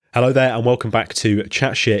Hello there and welcome back to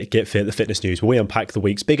Chat Shit, Get Fit, the fitness news, where we unpack the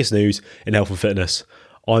week's biggest news in health and fitness.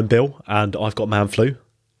 I'm Bill and I've got man flu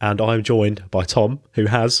and I'm joined by Tom, who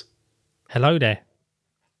has... Hello there.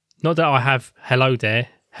 Not that I have hello there.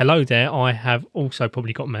 Hello there, I have also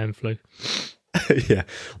probably got man flu. Yeah,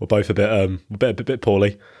 we're both a bit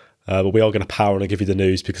poorly. But we are going to power on and give you the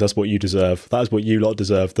news because that's what you deserve. That is what you lot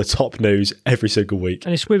deserve. The top news every single week.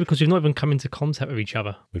 And it's weird because we've not even come into contact with each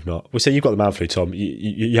other. We've not. Well, so you've got the man flu, Tom.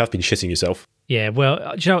 You have been shitting yourself. Yeah,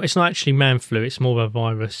 well, do you know, it's not actually man flu. It's more of a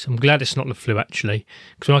virus. I'm glad it's not the flu, actually.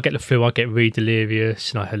 Because when I get the flu, I get really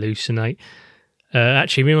delirious and I hallucinate.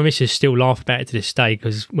 Actually, me and my missus still laugh about it to this day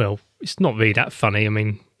because, well, it's not really that funny. I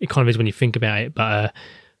mean, it kind of is when you think about it. But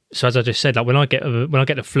so as I just said, like when I get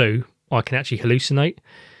the flu, I can actually hallucinate.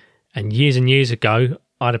 And years ago,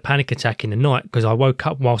 I had a panic attack in the night because I woke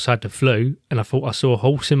up whilst I had the flu and I thought I saw a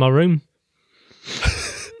horse in my room.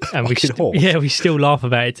 And we still laugh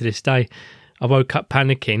about it to this day. I woke up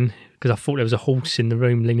panicking because I thought there was a horse in the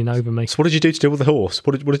room leaning over me. So what did you do to deal with the horse?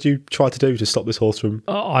 What did you try to do to stop this horse from...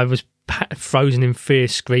 I was frozen in fear,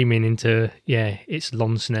 screaming into, its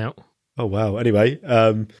long snout. Oh, wow. Anyway.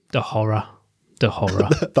 The horror.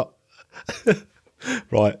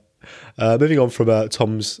 Right. Moving on from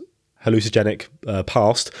Tom's hallucinogenic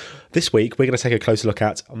past, this week we're going to take a closer look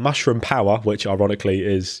at mushroom power, which ironically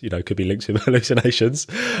is, could be linked to hallucinations.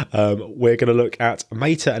 We're going to look at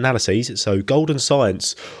meta-analyses, so golden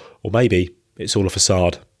science, or maybe it's all a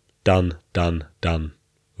facade. Done.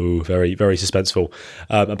 Ooh, very, very suspenseful.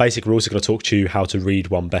 And basically we're also going to talk to you how to read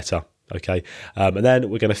one better. Okay, and then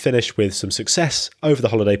we're going to finish with some success over the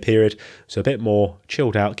holiday period, so a bit more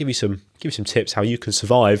chilled out. Give you some tips how you can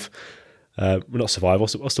survive. Not survive.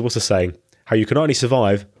 What's the saying? How you can not only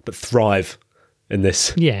survive but thrive in this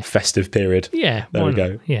festive period. Yeah, there we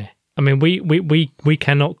go. Yeah, I mean we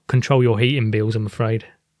cannot control your heating bills. I'm afraid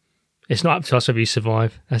it's not up to us if you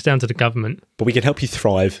survive. That's down to the government. But we can help you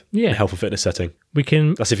thrive in a health and fitness setting. We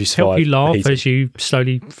can. That's if you survive. Help you laugh as you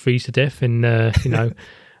slowly freeze to death in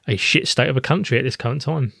a shit state of a country at this current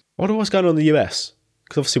time. I wonder what's going on in the US.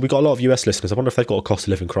 Because obviously we've got a lot of US listeners. I wonder if they've got a cost of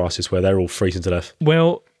living crisis where they're all freezing to death.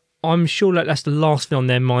 Well, I'm sure that's the last thing on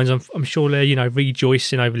their minds. I'm sure they're,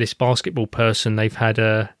 rejoicing over this basketball person they've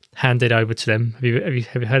had handed over to them. Have you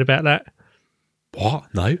heard about that?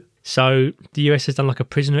 What? No. So the US has done like a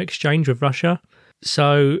prisoner exchange with Russia.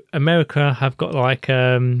 So America have got like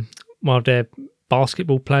one of their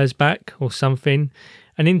basketball players back or something.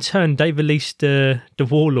 And in turn, they released the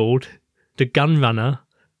warlord, the gun runner,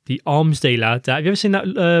 the arms dealer. Have you ever seen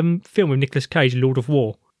that film with Nicolas Cage, Lord of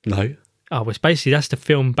War? No. Oh, well, basically that's the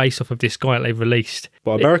film based off of this guy that they've released.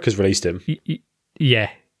 Well, America's released him. Yeah,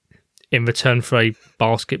 in return for a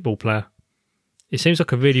basketball player. It seems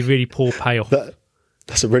like a really, really poor payoff.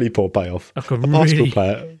 That's a really poor payoff. Like a basketball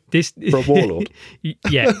player for a warlord.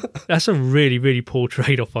 Yeah, that's a really, really poor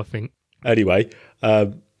trade-off, I think. Anyway,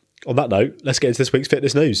 on that note, let's get into this week's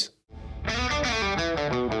fitness news.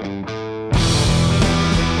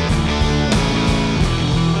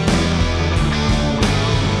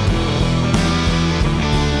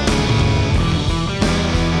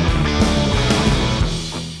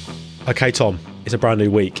 Okay, Tom, it's a brand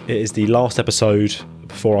new week. It is the last episode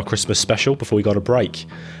before our Christmas special, before we got a break.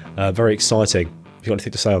 Very exciting. Have you got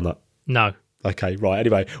anything to say on that? No. Okay, right.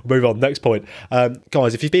 Anyway, we'll move on. Next point.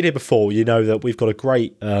 Guys, if you've been here before, you know that we've got a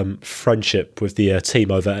great friendship with the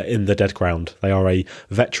team over in the Dead Ground. They are a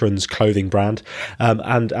veterans clothing brand.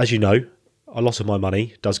 And as you know, a lot of my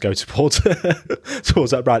money does go towards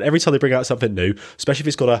that brand. Every time they bring out something new, especially if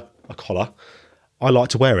it's got a collar, I like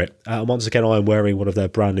to wear it. And once again, I am wearing one of their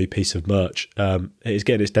brand new piece of merch. It is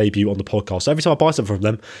getting its debut on the podcast. So every time I buy something from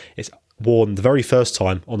them, it's worn the very first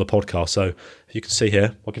time on the podcast. So you can see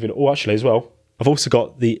here, I'll give you actually as well, I've also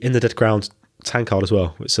got the In the Dead Ground tank card as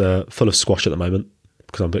well. It's full of squash at the moment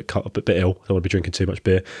because I'm a bit ill. I don't want to be drinking too much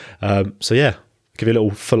beer. So yeah, give you a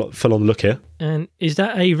little full on look here. And is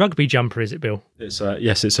that a rugby jumper, is it, Bill? It's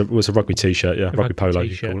yes, it was a rugby t-shirt, yeah, rugby polo.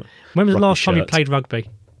 T-shirt. When was the last time you played rugby?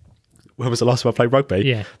 When was the last time I played rugby?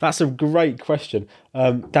 Yeah. That's a great question.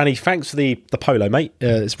 Danny, thanks for the polo, mate.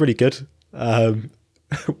 It's really good.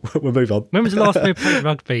 We'll move on. When was the last time you played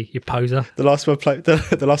rugby, you poser? The last time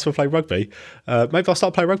I played rugby? Maybe I'll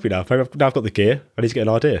start playing rugby now. Maybe now I've got the gear. I need to get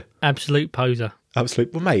an idea. Absolute poser.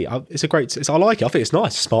 Absolute. Well, mate, it's a great... I like it. I think it's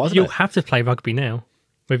nice. It's smart, isn't You'll have to play rugby now,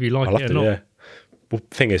 whether you like it or not. Yeah. Well,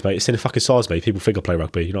 thing is, mate, it's in the fucking size me. People think I play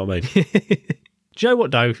rugby. You know what I mean? Do you know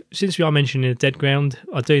what, though? Since we are mentioning the Dead Ground,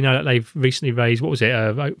 I do know that they've recently raised, what was it,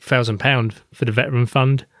 £1,000 for the Veteran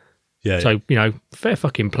Fund. Yeah. So, fair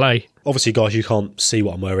fucking play. Obviously, guys, you can't see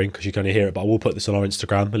what I'm wearing because you can only hear it, but I will put this on our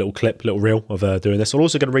Instagram, a little clip, a little reel of doing this. I'm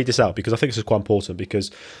also going to read this out because I think this is quite important, because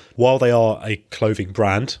while they are a clothing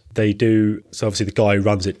brand, they do, so obviously the guy who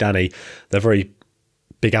runs it, Danny, they're very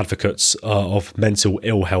big advocates of mental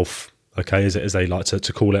ill health, okay, as they like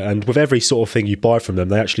to call it. And with every sort of thing you buy from them,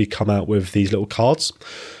 they actually come out with these little cards,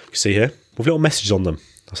 you can see here, with little messages on them.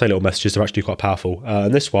 I say little messages, they're actually quite powerful.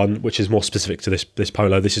 And this one, which is more specific to this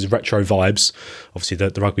polo, this is Retro Vibes, obviously the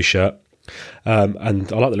rugby shirt. And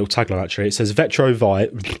I like the little tagline actually. It says Retro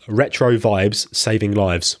Vibes saving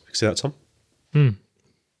lives. You see that, Tom?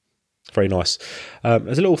 Very nice.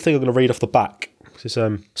 There's a little thing I'm going to read off the back. It's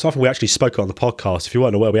something we actually spoke about on the podcast. If you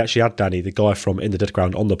weren't aware, we actually had Danny, the guy from In the Dead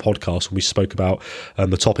Ground, on the podcast when we spoke about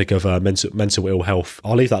the topic of mental ill health.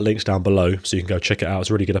 I'll leave that link down below so you can go check it out.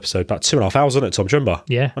 It's a really good episode. About 2.5 hours, isn't it, Tom? Do you remember?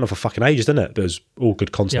 Yeah. Went on for fucking ages, didn't it? But it was all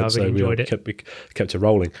good content. Yeah, I really enjoyed it. We kept it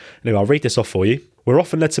rolling. Anyway, I'll read this off for you. We're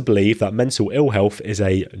often led to believe that mental ill health is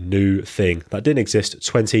a new thing that didn't exist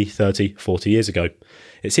 20, 30, 40 years ago.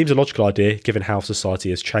 It seems a logical idea given how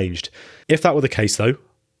society has changed. If that were the case, though,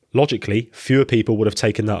 logically, fewer people would have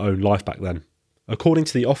taken their own life back then. According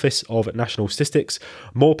to the Office of National Statistics,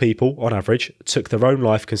 more people, on average, took their own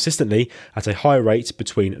life consistently at a higher rate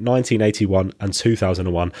between 1981 and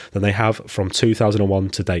 2001 than they have from 2001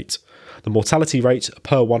 to date. The mortality rate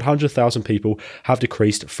per 100,000 people have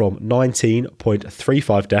decreased from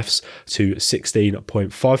 19.35 deaths to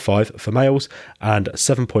 16.55 for males and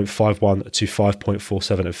 7.51 to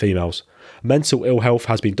 5.47 in females. Mental ill health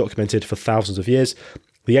has been documented for thousands of years.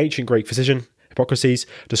 The ancient Greek physician Hippocrates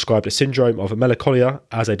described a syndrome of melancholia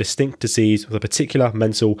as a distinct disease with a particular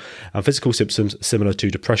mental and physical symptoms similar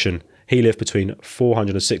to depression. He lived between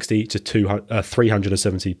 460 to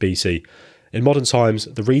 370 BC. In modern times,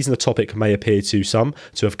 the reason the topic may appear to some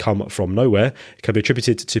to have come from nowhere can be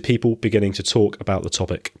attributed to people beginning to talk about the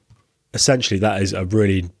topic. Essentially, that is a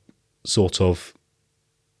really sort of...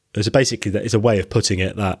 It's a way of putting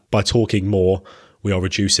it that by talking more, we are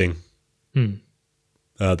reducing the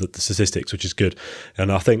statistics, which is good.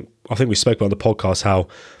 And I think we spoke about on the podcast how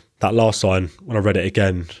that last line, when I read it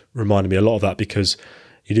again, reminded me a lot of that, because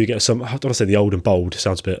you do get some, I don't want to say the old and bold,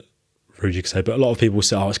 sounds a bit rude you could say, but a lot of people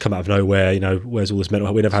say, oh, it's come out of nowhere, where's all this mental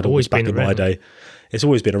health? We never had all this back in my day. It's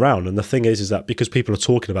always been around. And the thing is that because people are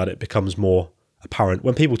talking about it, it becomes more apparent.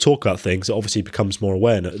 When people talk about things, it obviously becomes more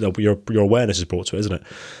awareness. Your awareness is brought to it, isn't it?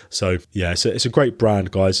 So yeah, it's a great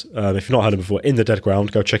brand, guys. If you've not heard them before, In the Dead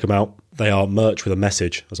Ground, go check them out. They are merch with a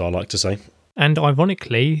message, as I like to say. And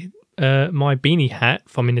ironically, my beanie hat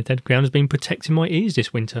from In the Dead Ground has been protecting my ears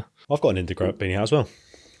this winter. I've got an In the Ground beanie hat as well.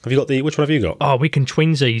 Have you got which one have you got? Oh, we can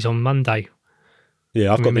twinsies on Monday.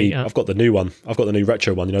 Yeah, I've got the new one. I've got the new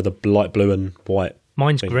retro one, the light blue and white.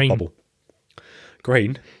 Mine's green. Bubble.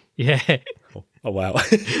 Green? Yeah. Oh wow.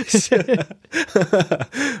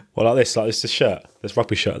 Well, like this shirt, this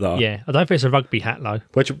rugby shirt that Yeah, I don't think it's a rugby hat though.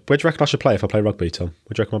 Where do you reckon I should play if I play rugby, Tom?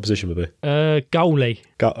 Where do you reckon my position would be? Goalie.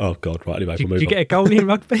 Oh God, right, anyway, we'll move on. Do you get a goalie in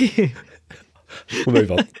rugby? We'll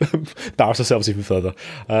move on. Embarrass ourselves even further.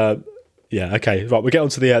 Yeah, okay. Right, we'll get on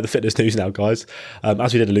to the fitness news now, guys.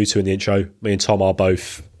 As we did allude to in the intro, me and Tom are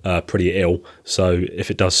both pretty ill, so if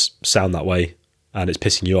it does sound that way and it's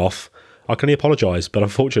pissing you off, I can only apologise, but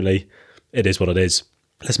unfortunately, it is what it is.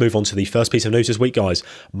 Let's move on to the first piece of news this week, guys.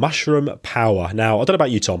 Mushroom power. Now, I don't know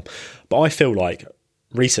about you, Tom, but I feel like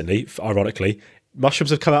recently, ironically,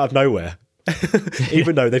 mushrooms have come out of nowhere.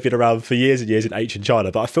 Even though they've been around for years and years in ancient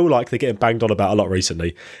China, but I feel like they're getting banged on about a lot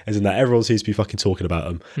recently, as in that everyone seems to be fucking talking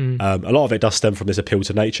about them. A lot of it does stem from this appeal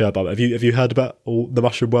to nature, but have you heard about all the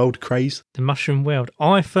mushroom world craze? The mushroom world.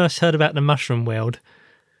 I first heard about the mushroom world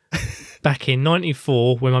back in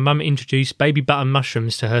 '94 when my mum introduced baby button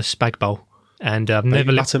mushrooms to her spag bowl, and I've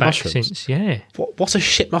never looked back since. Yeah. What's a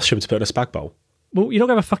shit mushroom to put in a spag bowl? Well, you're not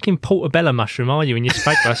going to have a fucking portobello mushroom, are you, in your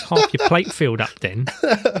spag bowl? That's half your plate filled up then.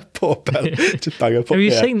 Portobello. Just bang a pot. Have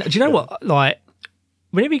you seen that? Do you know what? Like,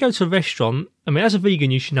 whenever you go to a restaurant, I mean, as a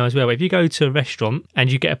vegan, you should know as well, if you go to a restaurant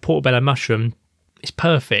and you get a portobello mushroom, it's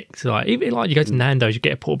perfect. Like, even like you go to Nando's, you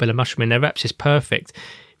get a portobello mushroom in their wraps, it's perfect.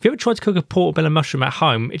 If you ever tried to cook a portobello mushroom at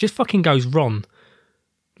home, it just fucking goes wrong.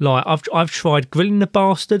 Like, I've tried grilling the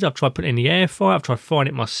bastard, I've tried putting it in the air fryer, I've tried frying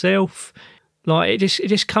it myself. Like, it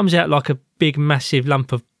just comes out like a big, massive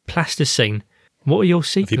lump of plasticine. What are your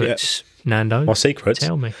secrets, Nando? My secrets?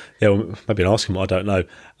 Tell me. Yeah, well, maybe ask him what I don't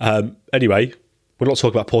know. Anyway, we're not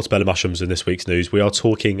talking about portobello mushrooms in this week's news. We are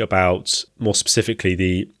talking about, more specifically,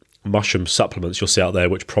 the mushroom supplements you'll see out there,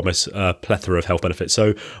 which promise a plethora of health benefits.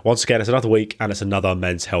 So once again, it's another week and it's another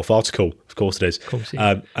Men's Health article. Of course it is. Of course it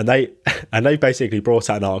is. And they basically brought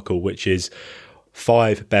out an article which is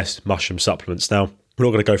 5 best mushroom supplements. Now, We're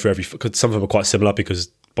not going to go through because some of them are quite similar because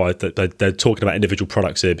they're talking about individual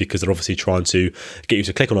products here because they're obviously trying to get you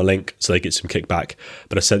to click on a link so they get some kickback.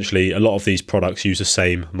 But essentially, a lot of these products use the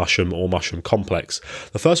same mushroom or mushroom complex.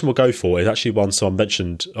 The first one we'll go for is actually one someone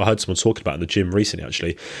mentioned, I heard someone talking about in the gym recently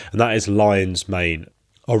actually, and that is lion's mane.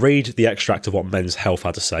 I'll read the extract of what Men's Health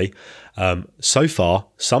had to say. So far,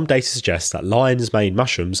 some data suggests that lion's mane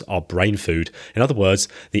mushrooms are brain food. In other words,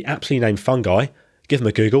 the aptly named fungi, give them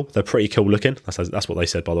a Google, they're pretty cool looking, that's what they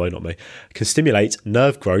said by the way, not me, can stimulate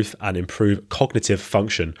nerve growth and improve cognitive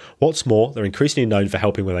function. What's more, they're increasingly known for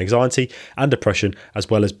helping with anxiety and depression, as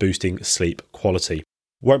well as boosting sleep quality.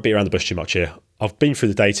 Won't beat around the bush too much here. I've been through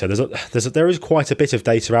the data. There is quite a bit of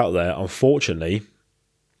data out there. Unfortunately,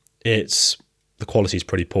 the quality is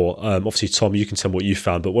pretty poor. Obviously, Tom, you can tell me what you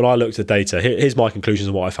found, but when I looked at the data, here's my conclusions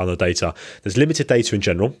on what I found on the data. There's limited data in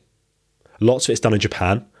general. Lots of it's done in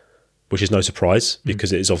Japan, which is no surprise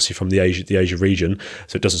because it is obviously from the Asia region,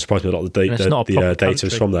 so it doesn't surprise me a lot of the data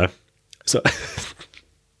is from there. So,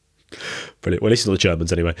 brilliant. Well, at least it's not the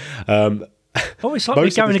Germans anyway. It's like we're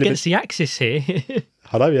going against the Axis here.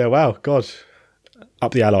 I know, yeah, wow, God.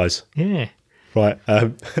 Up the Allies. Yeah. Right.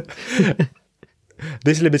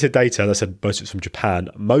 This limited data, as I said, most of it's from Japan.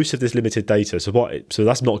 Most of this limited data, so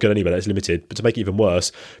that's not good anyway, that's limited. But to make it even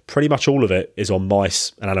worse, pretty much all of it is on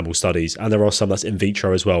mice and animal studies. And there are some that's in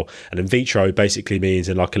vitro as well. And in vitro basically means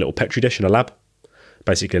in like a little Petri dish in a lab.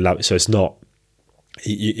 Basically a lab. So it's not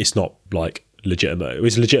like legitimate. It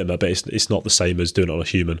was legitimate, but it's not the same as doing it on a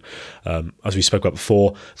human. As we spoke about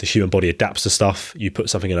before, the human body adapts to stuff. You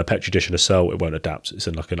put something in a Petri dish in a cell, it won't adapt. It's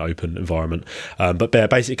in like an open environment. But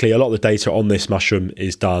basically, a lot of the data on this mushroom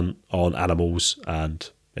is done on animals and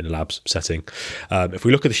in a lab setting. If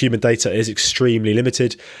we look at the human data, it is extremely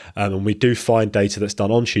limited. And we do find data that's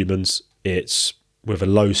done on humans. It's with a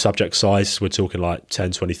low subject size. We're talking like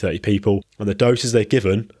 10, 20, 30 people. And the doses they're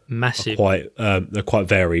given massive. They're quite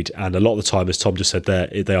varied. And a lot of the time, as Tom just said there,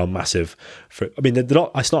 they are massive.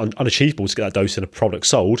 It's not unachievable to get that dose in a product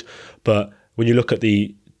sold. But when you look at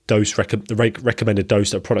the dose, recommended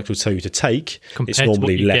dose that a product will tell you to take, compared it's normally to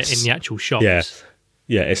what you less. Get in the actual shops.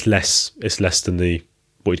 Yeah, it's less than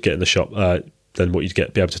what you'd get in the shop. Than what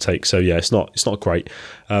you'd be able to take. So yeah, it's not great.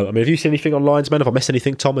 Have you seen anything on Lion's Mane? Have I missed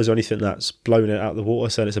anything, Tom? Is there anything that's blown it out of the water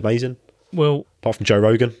saying it's amazing? Well, apart from Joe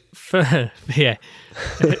Rogan. Yeah.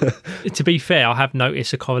 To be fair, I have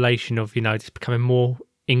noticed a correlation of it's becoming more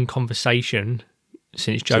in conversation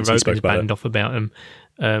since Joe Rogan's banned off about them.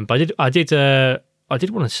 But I did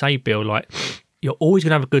want to say, Bill, like you're always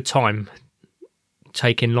going to have a good time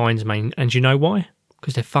taking Lion's Mane, and do you know why?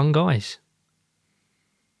 Because they're fun guys.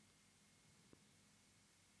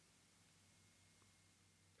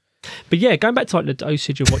 But yeah, going back to like the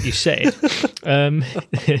dosage of what you said.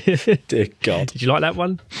 Dear God. Did you like that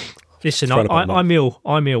one? Listen, I'm ill.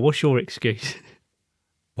 What's your excuse?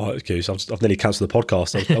 My excuse? I've nearly cancelled the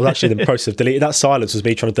podcast. I was actually in the process of deleting. That silence was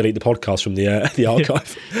me trying to delete the podcast from the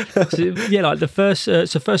archive. So, yeah, like the first.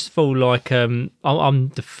 So first of all, like I'm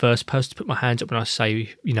the first person to put my hands up when I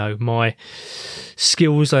say, my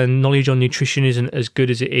skills and knowledge on nutrition isn't as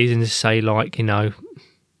good as it is, and to say like,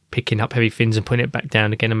 picking up heavy things and putting it back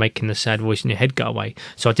down again and making the sad voice in your head go away.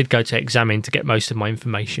 So I did go to Examine to get most of my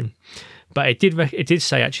information. But it did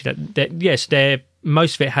say actually that yes,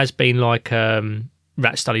 most of it has been like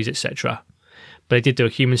rat studies, etc. But they did do a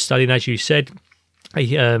human study, and as you said,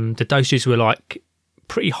 the doses were like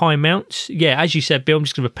pretty high amounts. Yeah, as you said, Bill, I'm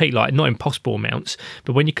just going to repeat, like not impossible amounts,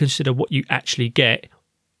 but when you consider what you actually get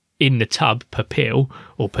in the tub per pill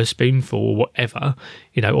or per spoonful or whatever,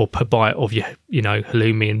 or per bite of your,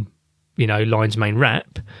 halloumi and, lion's mane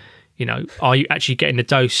wrap, are you actually getting the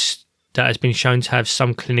dose that has been shown to have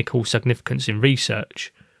some clinical significance in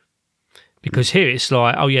research? Because here it's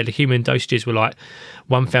like, the human dosages were like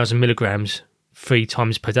 1,000 milligrams 3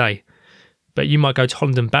 times per day. But you might go to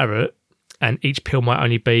Holland and Barrett and each pill might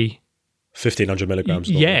only be 1,500 milligrams.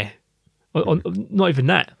 Yeah. Not even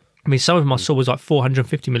that. I mean, some of them I saw was like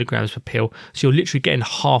 450 milligrams per pill. So you're literally getting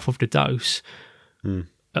half of the dose on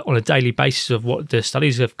a daily basis of what the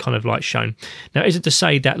studies have kind of like shown. Now, isn't to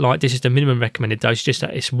say that like this is the minimum recommended dose, just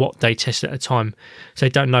that it's what they test at a time. So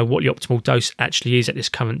they don't know what the optimal dose actually is at this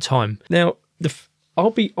current time. Now,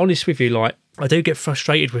 I'll be honest with you, like I do get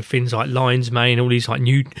frustrated with things like lion's mane, all these like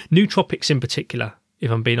nootropics in particular. If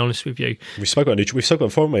I'm being honest with you. We've spoken about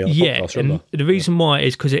before, on the podcast, and the reason why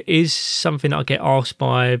is because it is something that I get asked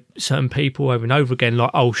by certain people over and over again, like,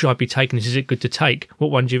 oh, should I be taking this? Is it good to take? What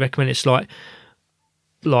one do you recommend? It's like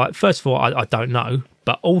first of all, I don't know,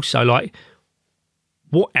 but also like,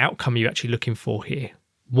 what outcome are you actually looking for here?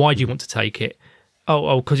 Why do you want to take it?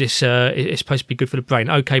 Oh, because it's supposed to be good for the brain.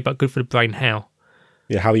 Okay, but good for the brain how?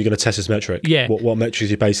 how are you going to test this metric? Yeah. What metrics are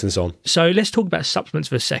you basing this on? So let's talk about supplements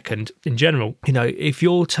for a second. In general, if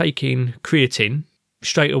you're taking creatine,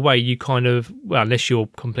 straight away you kind of, well, unless you're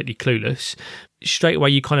completely clueless, straight away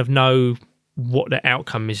you kind of know what the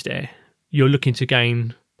outcome is there. You're looking to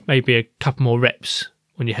gain maybe a couple more reps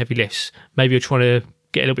on your heavy lifts. Maybe you're trying to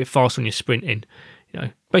get a little bit faster on your sprinting.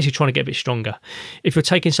 Basically trying to get a bit stronger. If you're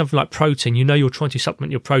taking something like protein, you're trying to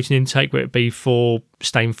supplement your protein intake, whether it be for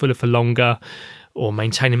staying fuller for longer or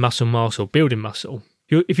maintaining muscle mass or building muscle.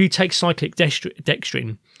 If you take cyclic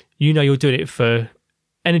dextrin, you're doing it for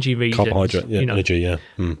energy reasons. Carbohydrate, energy, yeah.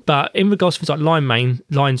 But in regards to things like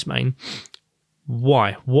lion's mane,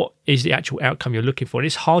 why? What is the actual outcome you're looking for? And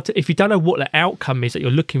it's hard to, if you don't know what the outcome is that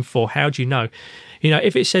you're looking for, how do you know?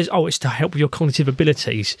 If it says, it's to help with your cognitive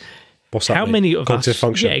abilities, what's that how mean? many of cognitive us?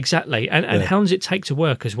 Function. Yeah, exactly. And how does it take to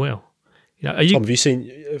work as well? Tom, have you seen?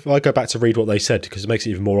 If I go back to read what they said, because it makes it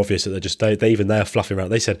even more obvious that they're fluffing around.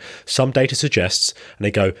 They said some data suggests, and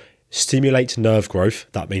they go, stimulate nerve growth.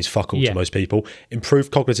 That means fuck all to most people. Improve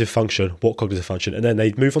cognitive function. What cognitive function? And then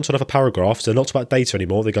they move on to another paragraph. So they're not about data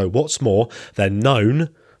anymore. They go, what's more, they're known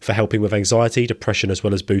for helping with anxiety, depression, as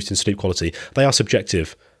well as boosting sleep quality. They are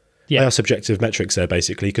subjective. Yeah. They are subjective metrics there,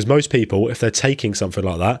 basically, because most people, if they're taking something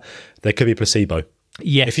like that, there could be placebo.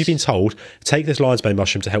 Yes. If you've been told, take this lion's mane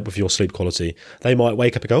mushroom to help with your sleep quality, they might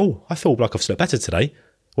wake up and go, I feel like I've slept better today.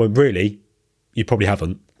 When really, you probably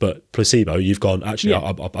haven't. But placebo, you've gone, actually,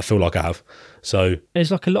 I feel like I have. So there's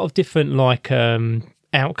like a lot of different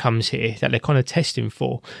outcomes here that they're kind of testing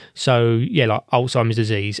for. So like Alzheimer's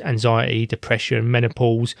disease, anxiety, depression,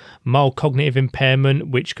 menopause, mild cognitive impairment,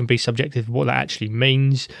 which can be subjective what that actually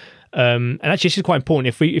means. And actually, this is quite important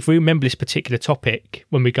if we remember this particular topic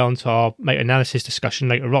when we go into our meta-analysis discussion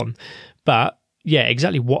later on. But yeah,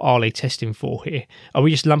 exactly what are they testing for here? Are we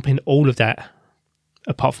just lumping all of that,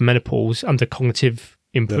 apart from menopause, under cognitive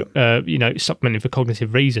supplementing for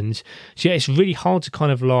cognitive reasons? So yeah, it's really hard to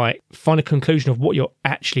kind of like find a conclusion of what you're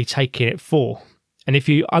actually taking it for. And if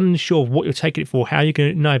you're unsure of what you're taking it for, how are you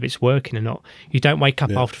going to know if it's working or not? You don't wake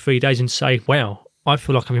up after 3 days and say, wow, I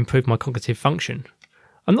feel like I've improved my cognitive function.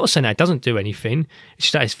 I'm not saying that it doesn't do anything. It's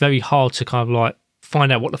just that it's very hard to kind of like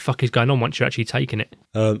find out what the fuck is going on once you're actually taking it.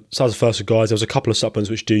 So as a first one, guys, there's a couple of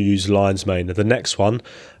supplements which do use lion's mane. The next one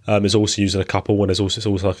is also using a couple. When it's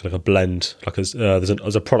also like a blend. Like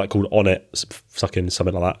there's a product called On It, fucking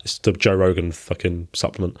something like that. It's the Joe Rogan fucking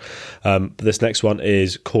supplement. But this next one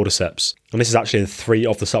is cordyceps, and this is actually in 3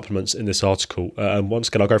 of the supplements in this article. And once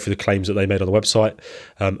again, I'll go through the claims that they made on the website.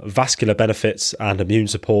 Vascular benefits and immune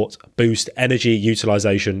support, boost energy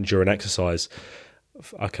utilization during exercise.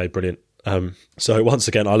 Okay, brilliant. So once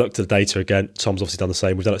again, I looked at the data again. Tom's obviously done the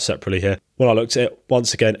same. We've done it separately here. When I looked at it,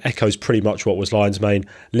 once again, echoes pretty much what was lion's mane.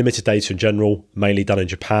 Limited data in general, mainly done in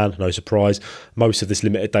Japan, no surprise. Most of this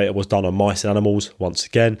limited data was done on mice and animals, once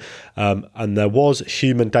again. And there was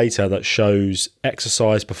human data that shows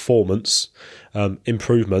exercise performance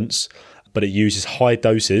improvements, but it uses high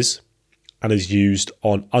doses and is used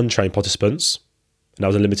on untrained participants. And that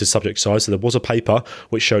was a limited subject size. So there was a paper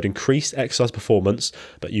which showed increased exercise performance,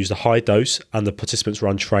 but used a high dose and the participants were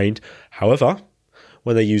untrained. However,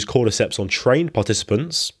 when they use cordyceps on trained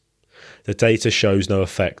participants, the data shows no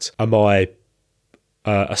effect. And my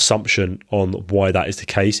assumption on why that is the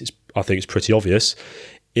case, I think it's pretty obvious.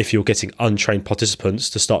 If you're getting untrained participants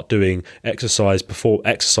to start doing exercise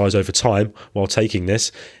over time while taking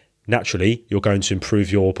this, naturally, you're going to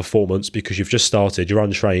improve your performance because you've just started, you're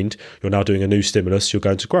untrained, you're now doing a new stimulus, you're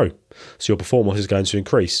going to grow. So your performance is going to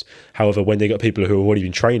increase. However, when they got people who have already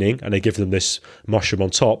been training and they give them this mushroom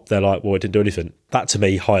on top, they're like, well, it didn't do anything. That to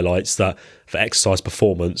me highlights that for exercise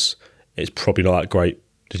performance, it's probably not that great.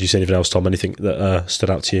 Did you see anything else, Tom? Anything that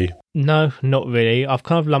stood out to you? No, not really. I've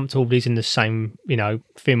kind of lumped all these in the same,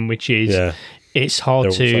 thing, which is it's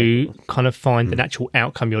hard to kind of find an actual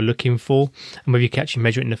outcome you're looking for and whether you can actually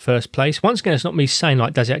measure it in the first place. Once again, it's not me saying,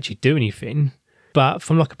 like, does it actually do anything? But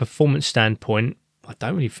from, like, a performance standpoint, I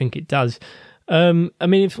don't really think it does. I mean,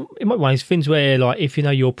 it might be one of those things where, like, if you know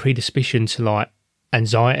your predisposition to, like,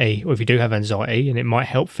 anxiety, or if you do have anxiety and it might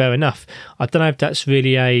help, fair enough. I don't know if that's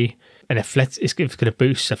really an athletic, it's going to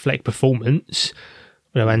boost athletic performance.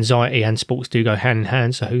 Anxiety and sports do go hand in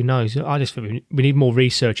hand, so who knows? I just think we need more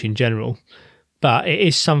research in general. But it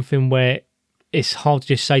is something where it's hard to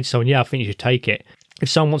just say to someone, I think you should take it. If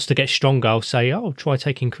someone wants to get stronger, I'll say, try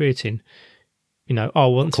taking creatine. I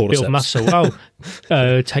want to build muscle.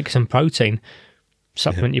 Take some protein.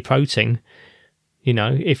 Supplement your protein.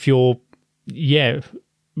 If you're,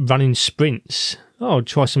 running sprints,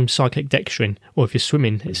 try some cyclic dextrin. Or if you're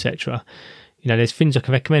swimming, etc. There's things I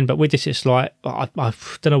can recommend. But with this, it's like, I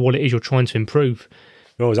don't know what it is you're trying to improve.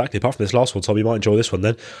 Well, exactly. Apart from this last one, Tom, you might enjoy this one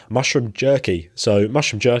then. Mushroom jerky. So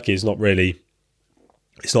mushroom jerky is not really...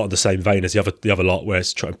 It's not in the same vein as the other lot where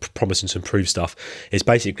it's promising to improve stuff. It's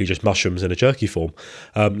basically just mushrooms in a jerky form.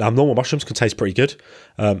 Now, normal mushrooms can taste pretty good.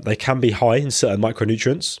 They can be high in certain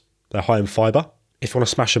micronutrients. They're high in fibre. If you want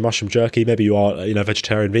to smash a mushroom jerky, maybe you are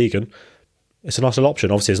vegetarian, vegan, it's a nice little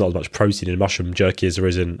option. Obviously, there's not as much protein in mushroom jerky as there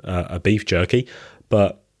is in a beef jerky,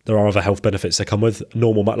 but there are other health benefits that come with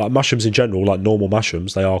normal, like mushrooms in general, like normal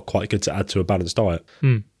mushrooms. They are quite good to add to a balanced diet.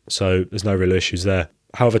 So there's no real issues there.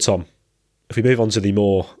 However, Tom, if we move on to the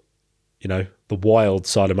more, the wild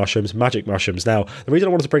side of mushrooms, magic mushrooms. Now, the reason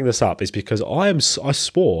I wanted to bring this up is because I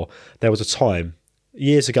swore there was a time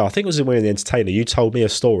years ago, I think it was in We're the Entertainer, you told me a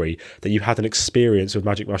story that you had an experience with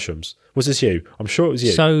magic mushrooms. Was this you? I'm sure it was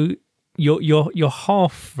you. So you're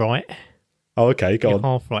half right. Oh, okay, go on.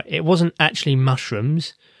 Half right. It wasn't actually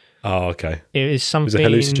mushrooms. Oh, okay. It was something. It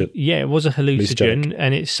was a hallucinogen. Yeah, it was a hallucinogen,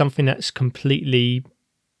 and it's something that's completely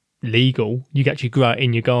legal. You can actually grow it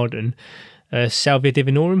in your garden. Salvia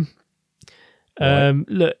divinorum. Right.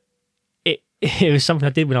 Look, it was something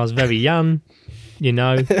I did when I was very young.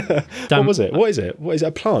 What was it? What is it? What is it?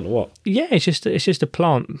 A plant? Or what? Yeah, it's just a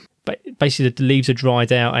plant. But basically, the leaves are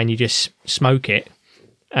dried out, and you just smoke it,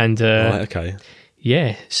 and right, okay.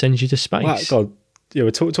 Yeah, sends you to space. Wow, God, yeah,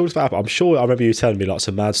 we talked about it. I'm sure I remember you telling me like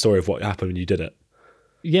some mad story of what happened when you did it.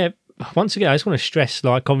 Yeah. Once again, I just want to stress,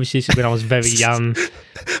 like, obviously, this is when I was very young.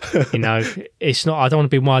 It's not. I don't want to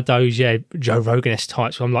be one of those, Joe Rogan-esque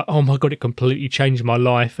types where I'm like, oh my God, it completely changed my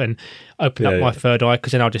life and opened up my third eye,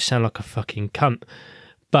 because then I'll just sound like a fucking cunt.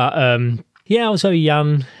 But I was very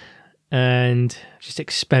young and just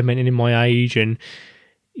experimenting in my age, and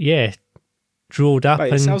drawed up.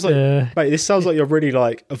 Mate, this sounds like you're really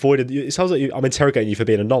like avoiding. It sounds like I'm interrogating you for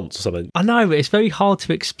being a nonce or something. I know, but it's very hard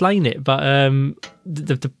to explain it. But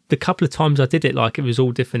the couple of times I did it, like, it was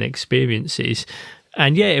all different experiences,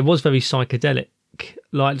 and it was very psychedelic.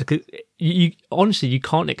 Like, you honestly, you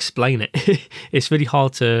can't explain it. It's really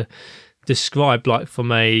hard to describe, like,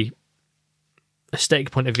 from a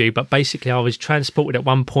aesthetic point of view. But basically, I was transported at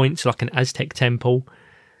one point to like an Aztec temple,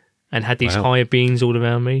 and had these higher beings all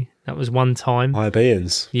around me. That was one time. Higher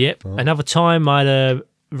beings? Yep. Oh. Another time I had a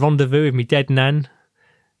rendezvous with my dead nan.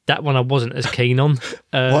 That one I wasn't as keen on.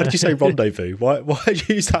 Why did you say rendezvous? Why did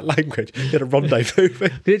you use that language? You had a rendezvous?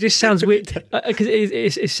 It just sounds weird. Because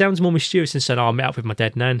it sounds more mysterious than saying, I met up with my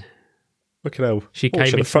dead nan. Fucking hell. She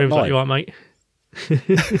came in from like, you all right, mate?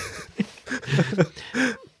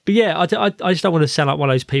 But I just don't want to sound like one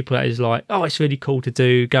of those people that is like, oh, it's really cool to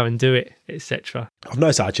do, go and do it, etc. I've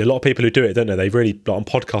noticed that actually a lot of people who do it, don't they? They really, like on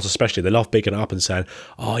podcasts especially, they love bigging it up and saying,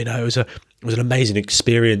 oh, it was an amazing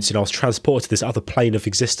experience. I was transported to this other plane of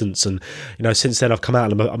existence, and since then I've come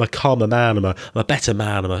out and I'm a calmer man, I'm a better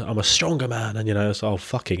man, I'm a stronger man, and it's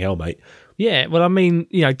fucking hell, mate. Yeah, well, I mean,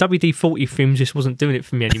 WD-40 films just wasn't doing it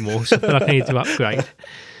for me anymore, so I feel like I need to upgrade.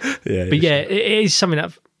 But it is something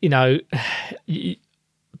that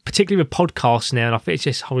particularly with podcasts now, and I think it's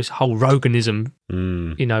just this whole Roganism,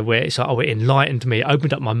 where it's like, oh, it enlightened me, it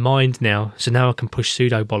opened up my mind now, so now I can push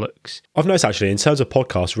pseudo bollocks. I've noticed actually, in terms of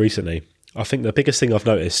podcasts recently, I think the biggest thing I've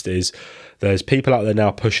noticed is there's people out there now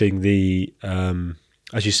pushing the,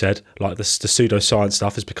 as you said, like the pseudoscience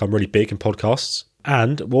stuff has become really big in podcasts.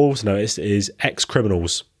 And what I've also noticed is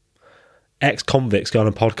ex-criminals, ex-convicts going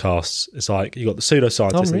on podcasts. It's like you got the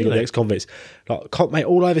pseudoscientists and you got the ex-convicts. Like, mate,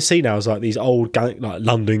 all I ever see now is like these old like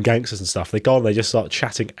London gangsters and stuff. They go on, they just start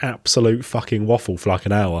chatting absolute fucking waffle for like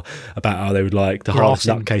an hour about how they would like the hardest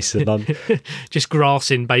nutcases in London. Just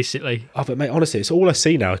grassing, basically. Oh, but mate, honestly, it's all I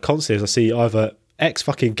see now constantly is I see either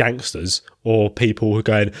ex-fucking gangsters or people who are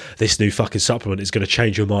going, this new fucking supplement is going to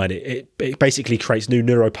change your mind. It basically creates new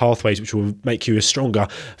neural pathways which will make you a stronger,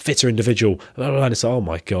 fitter individual. And it's like, oh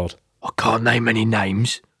my God. I can't name any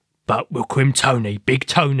names, but we'll call him Tony, Big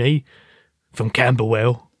Tony from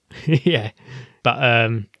Camberwell. Yeah.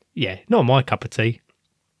 But, not my cup of tea.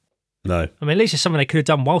 No. I mean, at least it's something they could have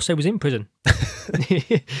done whilst they was in prison.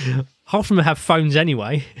 Half of them have phones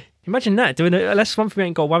anyway. Imagine that. That's one thing we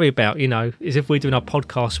ain't got to worry about, is if we're doing our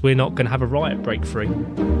podcast, we're not going to have a riot breakthrough.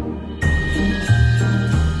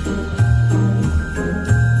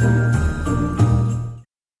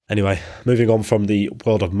 Anyway, moving on from the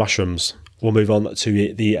world of mushrooms, we'll move on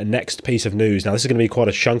to the next piece of news. Now, this is going to be quite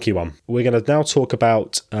a chunky one. We're going to now talk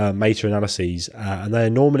about meta-analyses, and they're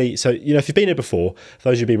normally... So, if you've been here before,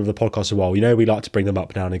 those who've been with the podcast a while, we like to bring them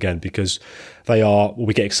up now and again because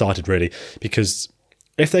we get excited, really, because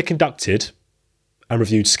if they're conducted and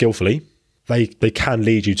reviewed skillfully, they can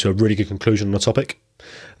lead you to a really good conclusion on a topic.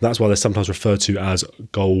 And that's why they're sometimes referred to as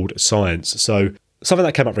gold science. So, Something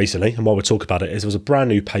that came up recently, and while we talk about it, is there was a brand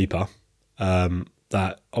new paper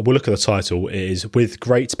that I will look at the title. It is "With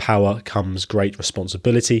Great Power Comes Great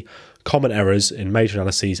Responsibility: Common Errors in Major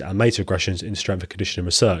Analyses and Meta-Aggressions in Strength and Conditioning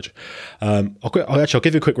Research." I'll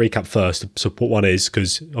give you a quick recap first. So what one is,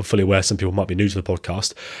 because I'm fully aware some people might be new to the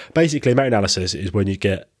podcast. Basically, meta-analysis is when you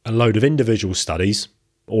get a load of individual studies,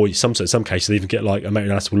 or in some cases they even get like a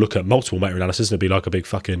meta-analysis will look at multiple meta-analysis, and it'll be like a big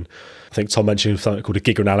fucking, I think Tom mentioned something called a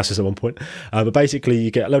giga-analysis at one point. But basically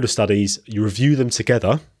you get a load of studies, you review them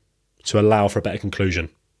together to allow for a better conclusion.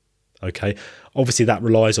 Okay. Obviously that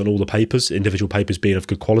relies on all the papers, individual papers being of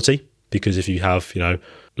good quality, because if you have,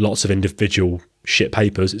 lots of individual shit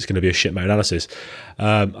papers, it's going to be a shit meta-analysis.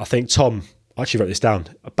 I think Tom, I actually wrote this down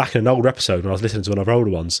back in an older episode when I was listening to one of our older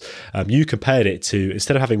ones. You compared it to,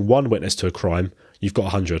 instead of having one witness to a crime, you've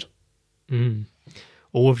got 100.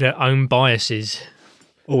 All of their own biases.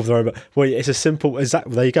 All of their own. Well, it's a simple,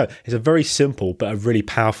 exactly. There you go. It's a very simple but a really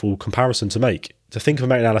powerful comparison to make. To think of a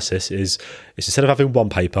meta-analysis is instead of having one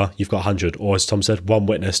paper, you've got 100, or as Tom said, one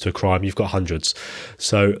witness to a crime, you've got hundreds.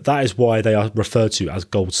 So that is why they are referred to as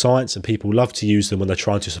gold science, and people love to use them when they're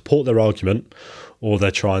trying to support their argument, or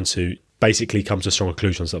they're trying to basically come to a strong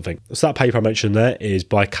conclusion on something. So that paper I mentioned there is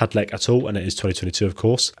by Kadlec et al., and it is 2022, of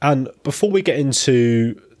course. And before we get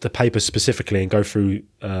into the paper specifically and go through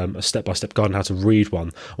a step-by-step guide on how to read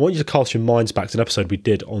one, I want you to cast your minds back to an episode we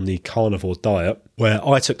did on the carnivore diet, where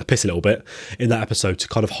I took the piss a little bit in that episode to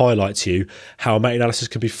kind of highlight to you how a meta-analysis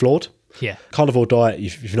can be flawed. Yeah. Carnivore diet,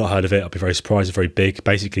 if you've not heard of it, I'd be very surprised. It's very big.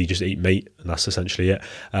 Basically, you just eat meat, and that's essentially it.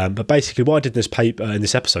 But basically, what I did in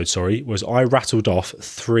this episode, was I rattled off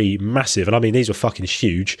 3 massive, and I mean, these were fucking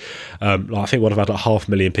huge. I think one of them had like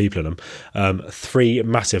 500,000 people in them. 3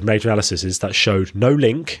 massive major analyses that showed no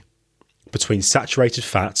link between saturated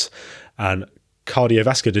fat and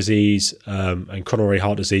cardiovascular disease and coronary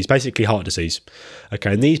heart disease, basically heart disease.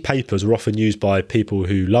 Okay, and these papers are often used by people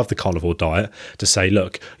who love the carnivore diet to say,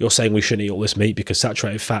 look, you're saying we shouldn't eat all this meat because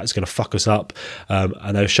saturated fat is going to fuck us up.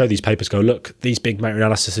 And they'll show these papers, go, look, these big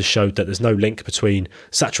meta-analyses have showed that there's no link between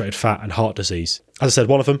saturated fat and heart disease. As I said,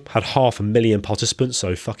 one of them had 500,000 participants,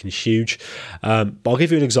 so fucking huge. But I'll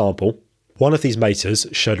give you an example. One of these metas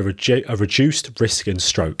showed a reduced risk in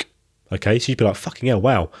stroke. Okay, so you'd be like, fucking hell,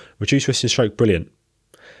 wow, reduced risk in stroke, brilliant.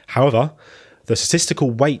 However, the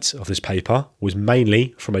statistical weight of this paper was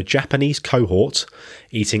mainly from a Japanese cohort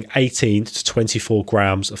eating 18 to 24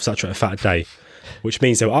 grams of saturated fat a day, which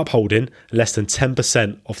means they were upholding less than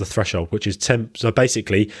 10% of the threshold, which is 10. So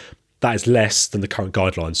basically, that is less than the current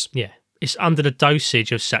guidelines. Yeah, it's under the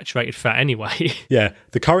dosage of saturated fat anyway. Yeah,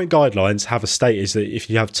 the current guidelines have a status that if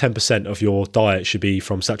you have 10% of your diet should be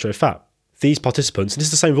from saturated fat. These participants, and this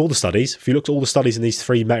is the same with all the studies, if you looked at all the studies in these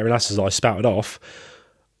 3 meta-analyses that I spouted off,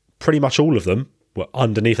 pretty much all of them were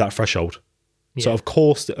underneath that threshold. Yeah. So of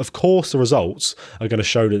course the results are going to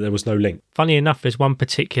show that there was no link. Funny enough, there's one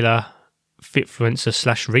particular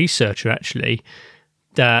fitfluencer / researcher actually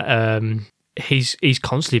that he's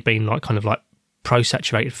constantly been like kind of like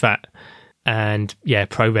pro-saturated fat and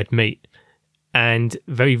pro-red meat. And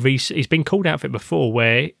very recent, he's been called out for it before,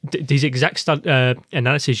 where these exact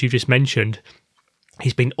analysis you just mentioned,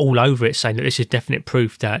 he's been all over it, saying that this is definite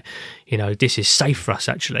proof that, this is safe for us,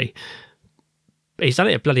 actually. But he's done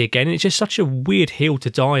it bloody again, and it's just such a weird hill to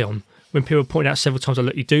die on. When people point out several times,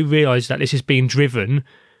 look, you do realise that this is being driven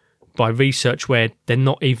by research where they're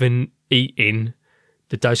not even eating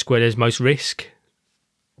the dose where there's most risk.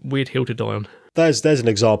 Weird hill to die on. There's an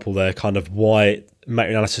example there, kind of why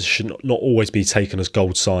meta-analysis should not always be taken as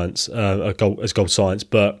gold science,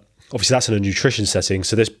 but obviously that's in a nutrition setting.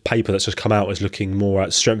 So this paper that's just come out is looking more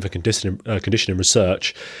at strength and conditioning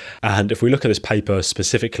research. And if we look at this paper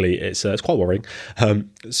specifically, it's quite worrying.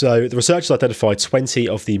 So the researchers identified 20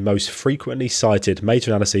 of the most frequently cited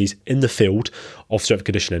meta-analyses in the field of strength and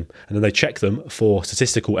conditioning, and then they check them for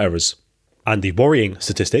statistical errors. And the worrying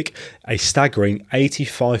statistic, a staggering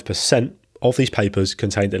 85% of these papers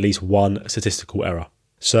contained at least one statistical error.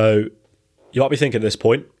 So you might be thinking at this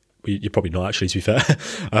point, you're probably not actually, to be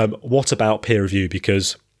fair, what about peer review?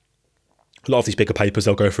 Because a lot of these bigger papers,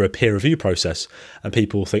 they'll go through a peer review process and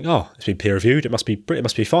people think, oh, it's been peer reviewed, it must be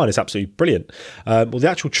fine, it's absolutely brilliant. Well, the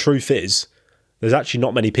actual truth is there's actually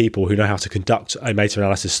not many people who know how to conduct a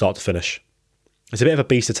meta-analysis start to finish. It's a bit of a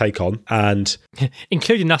beast to take on, and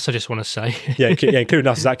including us, I just want to say. yeah, including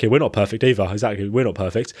us, exactly. We're not perfect either. Exactly, we're not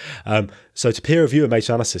perfect. So to peer review a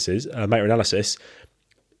meta-analysis,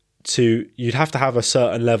 you'd have to have a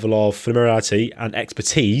certain level of familiarity and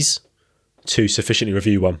expertise to sufficiently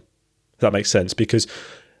review one. If that makes sense, because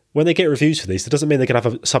when they get reviews for these, that doesn't mean they can have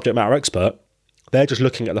a subject matter expert. They're just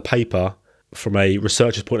looking at the paper from a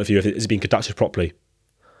researcher's point of view if it is being conducted properly.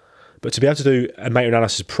 But to be able to do a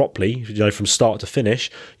meta-analysis properly, from start to finish,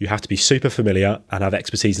 you have to be super familiar and have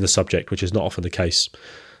expertise in the subject, which is not often the case.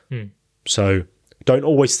 So don't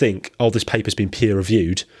always think, this paper's been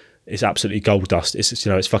peer-reviewed. It's absolutely gold dust. It's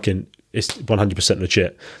 100%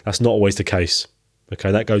 legit. That's not always the case.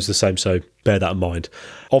 Okay, that goes the same, so bear that in mind.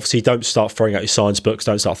 Obviously, don't start throwing out your science books.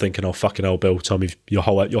 Don't start thinking, fucking hell, Bill, tell me your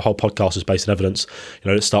whole podcast is based on evidence.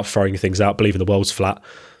 Let's start throwing things out, believing the world's flat.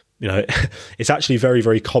 It's actually very,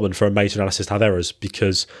 very common for a meta-analysis to have errors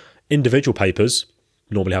because individual papers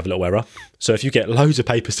normally have a little error. So if you get loads of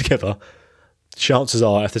papers together, chances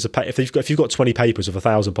are if you've got 20 papers with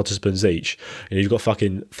 1,000 participants each, and you've got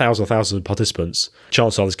fucking thousands of participants,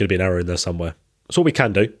 chances are there's going to be an error in there somewhere. So what we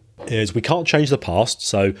can do is we can't change the past.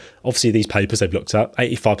 So obviously these papers they've looked at,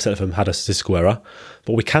 85% of them had a statistical error.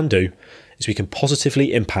 But what we can do is we can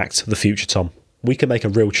positively impact the future, Tom. We can make a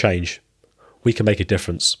real change. We can make a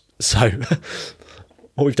difference. So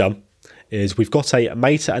what we've done is we've got a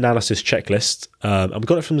meta-analysis checklist, and we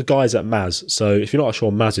got it from the guys at Maz. So if you're not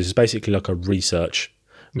sure what Maz is, it's basically like a research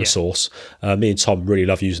resource. Me and Tom really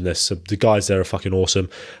love using this. So the guys there are fucking awesome.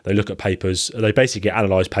 They look at papers. They basically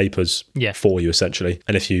analyse papers for you, essentially.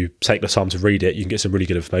 And if you take the time to read it, you can get some really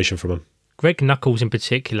good information from them. Greg Knuckles in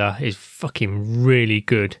particular is fucking really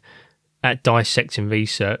good at dissecting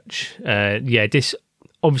research. This,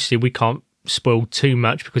 obviously we can't spoil too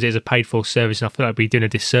much because it's a paid for service, and I feel like we're doing a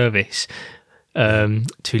disservice to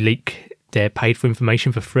leak their paid for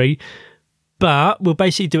information for free. But we'll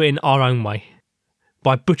basically do it in our own way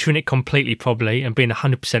by butchering it completely probably and being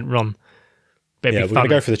 100% wrong. We're going to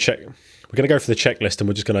go for the check. We're going to go for the checklist, and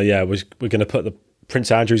we're just going to we're going to put the Prince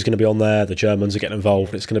Andrew's going to be on there. The Germans are getting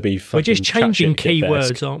involved. It's going to be fucking. We're just changing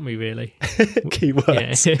keywords, aren't we? Really?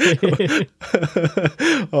 Keywords.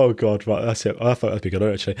 Oh God, right. That's it. I thought that'd be good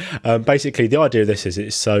actually. Basically, the idea of this is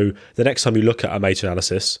it's so the next time you look at a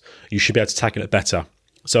meta-analysis, you should be able to tackle it better.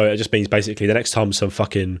 So it just means basically the next time some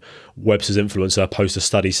fucking Webster's influencer posts a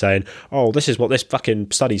study saying, this is what this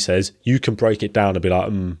fucking study says, you can break it down and be like,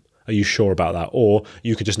 are you sure about that? Or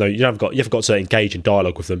you could just know you haven't got to engage in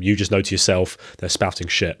dialogue with them. You just know to yourself they're spouting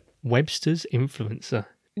shit. Webster's influencer.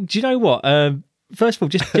 Do you know what? First of all,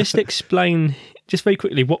 just explain just very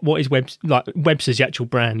quickly what is Webster's the actual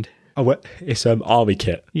brand. It's Army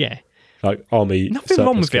kit. Yeah, like Army. Nothing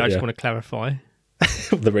wrong with it. I just want to clarify.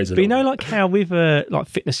 There is. But like how with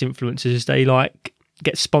fitness influencers, they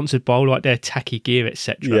get sponsored by all their tacky gear,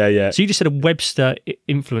 etc. Yeah. So you just said a Webster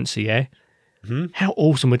influencer, yeah. Mm-hmm. How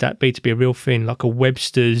awesome would that be to be a real thing, like a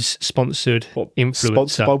Webster's sponsored influencer?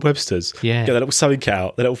 Sponsored by Webster's? Yeah. Get that little sewing kit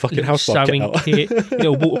out, the little fucking housewife kit,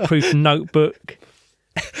 little waterproof notebook.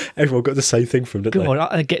 Everyone got the same thing from them, didn't they?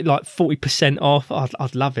 I'd get 40% off.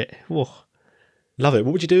 I'd love it. Whoa. Love it.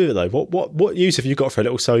 What would you do with it though? What use have you got for a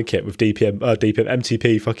little sewing kit with DPM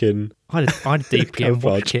MTP fucking? I had a DPM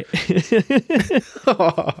wash kit.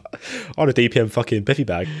 I had a DPM fucking biffy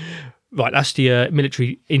bag. Right, that's the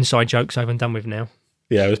military inside jokes over and done with now.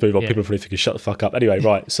 Yeah, let's move on. People probably think shut the fuck up. Anyway,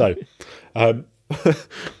 right. So,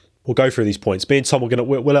 we'll go through these points. Me and Tom,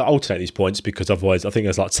 we'll alternate these points because otherwise, I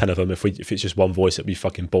think there's 10 of them. If it's just one voice, it'd be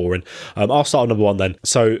fucking boring. I'll start on number 1 then.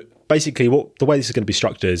 So basically, the way this is going to be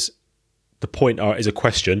structured is the point is a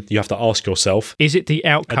question you have to ask yourself. Is it the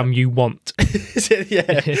outcome you want? Is it?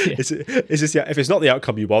 Yeah. Is this? Yeah. If it's not the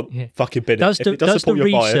outcome you want, fucking bin it. Does the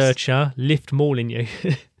researcher lift more in you?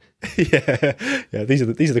 Yeah. These are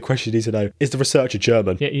the questions you need to know. Is the researcher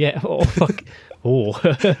German? Yeah. Oh, fuck. Oh,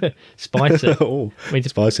 spicy.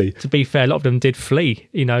 Spicy. To be fair, a lot of them did flee.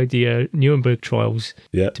 The Nuremberg trials.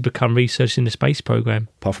 Yeah. To become researchers in the space program.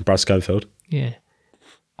 Apart from Brad Schoenfeld. Yeah.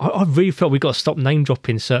 I really felt we got to stop name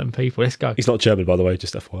dropping certain people. Let's go. He's not German, by the way.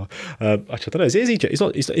 Just FYI. Actually, I don't know. Is he? He's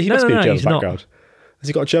not. He must be a German background. Not. Has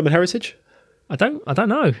he got a German heritage? I don't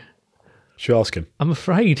know. Should we ask him? I'm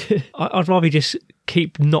afraid. I'd rather just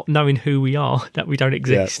keep not knowing who we are, that we don't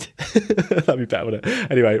exist. Yeah. That'd be better, wouldn't it?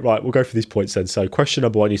 Anyway, right, we'll go through these points then. So question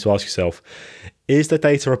number 1, you need to ask yourself, is the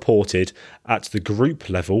data reported at the group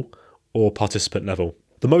level or participant level?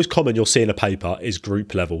 The most common you'll see in a paper is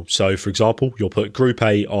group level. So, for example, you'll put Group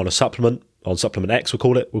A on a supplement, on supplement X, we'll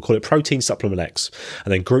call it protein supplement X.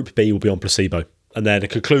 And then Group B will be on placebo. And then the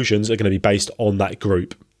conclusions are going to be based on that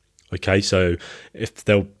group. Okay, so if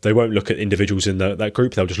they won't look at individuals in that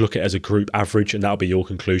group, they'll just look at it as a group average, and that'll be your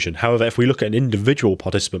conclusion. However, if we look at an individual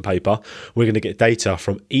participant paper, we're going to get data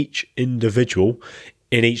from each individual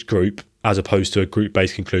in each group as opposed to a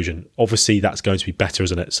group-based conclusion. Obviously, that's going to be better,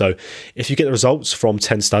 isn't it? So if you get the results from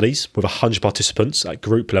 10 studies with 100 participants at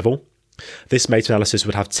group level, This meta-analysis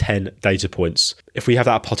would have 10 data points. If we have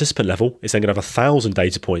that at participant level, it's then going to have 1,000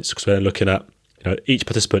 data points because we're looking at each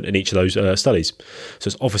participant in each of those studies. So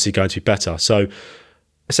it's obviously going to be better. So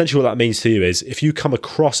essentially what that means to you is if you come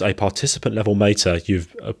across a participant level meta,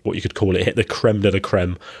 you've what you could call it hit the creme de la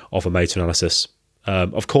creme of a meta-analysis.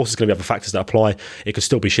 Of course, there's going to be other factors that apply. It could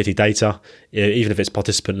still be shitty data, even if it's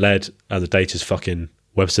participant-led and the data's fucking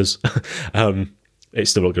Webster's.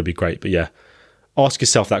 It's still not going to be great. But yeah, ask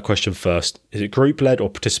yourself that question first. Is it group-led or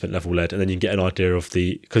participant-level led? And then you can get an idea of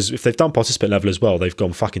because if they've done participant level as well, they've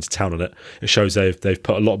gone fucking to town on it. It shows they've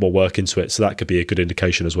put a lot more work into it. So that could be a good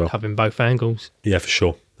indication as well. Having both angles. Yeah, for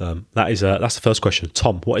sure. That's the first question.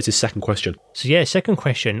 Tom, what is his second question? So yeah, second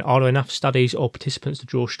question, are there enough studies or participants to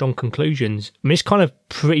draw strong conclusions? I mean, it's kind of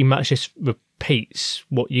pretty much just repeats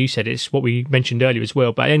what you said. It's what we mentioned earlier as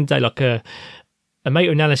well. But at the end of the day, like a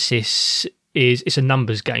meta-analysis it's a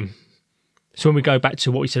numbers game. So when we go back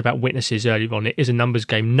to what we said about witnesses earlier on, it is a numbers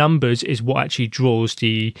game. Numbers is what actually draws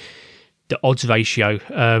the odds ratio.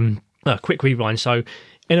 A quick rewind. So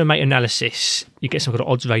in a meta-analysis, you get some kind of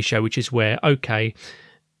odds ratio, which is where, okay,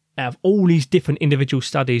 out of all these different individual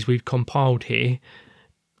studies we've compiled here,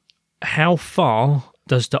 how far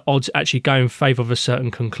does the odds actually go in favour of a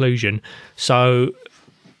certain conclusion? So,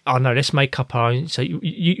 I don't know, let's make up our own. So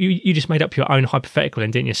you just made up your own hypothetical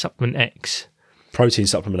then, didn't you? Supplement X. Protein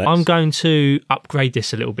supplement X. I'm going to upgrade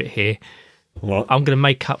this a little bit here. What? I'm going to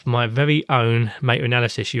make up my very own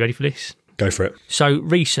meta-analysis. You ready for this? Go for it. So,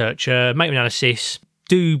 research, meta-analysis,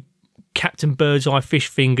 do Captain Birdseye fish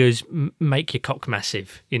fingers make your cock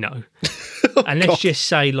massive, And let's just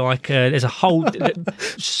say, there's a whole...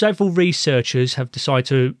 several researchers have decided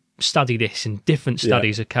to study this in different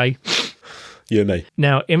studies, okay? You and me.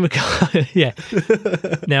 Now, in regard... yeah.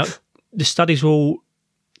 Now, the studies will...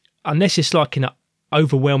 Unless it's like in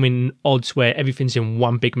overwhelming odds where everything's in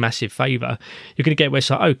one big massive favour, you're going to get where it's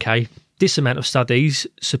like, okay, this amount of studies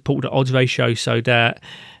support the odds ratio so that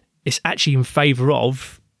it's actually in favour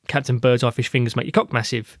of Captain Birdseye fish fingers make your cock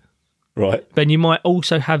massive. Right. Then you might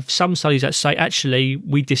also have some studies that say, actually,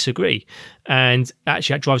 we disagree. And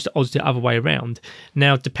actually, that drives the odds the other way around.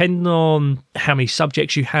 Now, depending on how many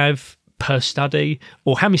subjects you have per study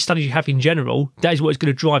or how many studies you have in general, that is what is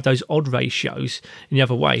going to drive those odd ratios in the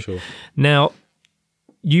other way. Sure. Now,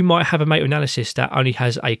 you might have a meta-analysis that only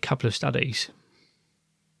has a couple of studies,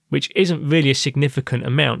 which isn't really a significant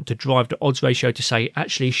amount to drive the odds ratio to say,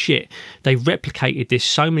 actually, shit, they replicated this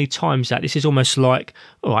so many times that this is almost like,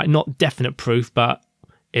 all right, not definite proof, but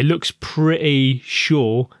it looks pretty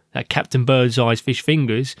sure that Captain Birdseye's fish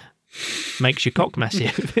fingers makes your cock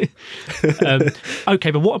massive.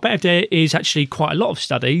 Okay, but what about if there is actually quite a lot of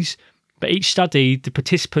studies, but each study, the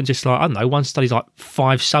participants just like, I don't know, one study's like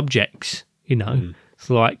 5 subjects, It's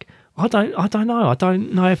like, I don't know. I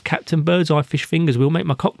don't know if Captain Birdseye fish fingers will make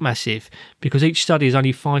my cock massive because each study is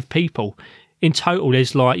only 5 people. In total,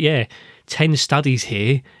 there's 10 studies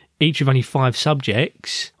here, each with only 5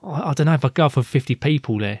 subjects. I don't know if I go for 50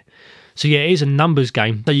 people there. So yeah, it is a numbers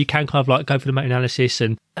game. So you can kind of go for the meta-analysis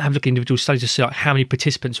and have a look at individual studies to see how many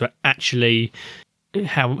participants were actually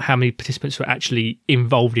how many participants were actually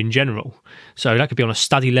involved in general. So that could be on a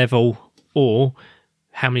study level or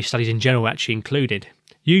how many studies in general actually included.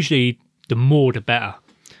 Usually, the more the better.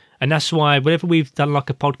 And that's why whenever we've done a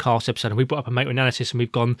podcast episode and we brought up a meta-analysis and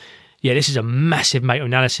we've gone, yeah, this is a massive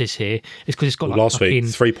meta-analysis here, it's because it's got last week,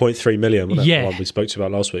 3.3 million, wasn't it? The one we spoke to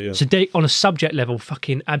about last week. Yeah. So on a subject level,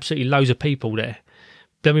 fucking absolutely loads of people there.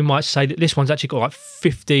 Then we might say that this one's actually got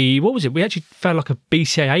 50, what was it? We actually found a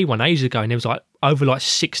BCAA one ages ago and there was over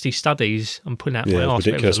 60 studies. I'm putting out my arse,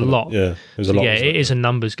 but it was a lot. Yeah, it was a lot. Yeah, it is a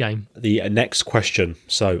numbers game. The next question.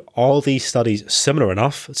 So are these studies similar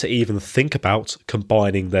enough to even think about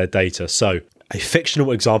combining their data? So a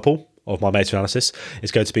fictional example of my meta-analysis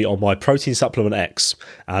is going to be on my protein supplement X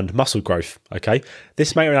and muscle growth, okay?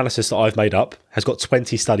 This meta-analysis that I've made up has got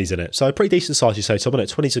 20 studies in it. So a pretty decent size, you say, Tom, isn't it?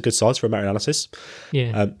 20 is a good size for a meta-analysis.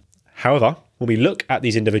 Yeah. However, when we look at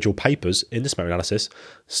these individual papers in this meta-analysis,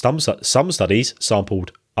 some studies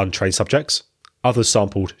sampled untrained subjects, others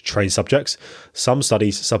sampled trained subjects, some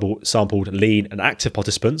studies sampled lean and active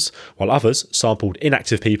participants, while others sampled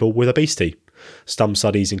inactive people with obesity. Some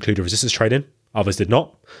studies included resistance training, others did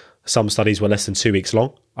not. Some studies were less than 2 weeks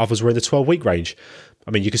long, others were in the 12-week range.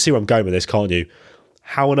 I mean, you can see where I'm going with this, can't you?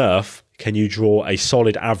 How on earth can you draw a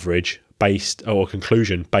solid average or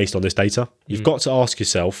conclusion based on this data? You've got to ask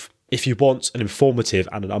yourself, if you want an informative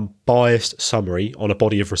and an unbiased summary on a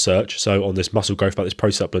body of research, so on this muscle growth, about this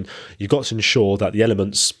protein supplement, you've got to ensure that the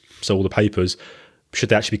elements, so all the papers, should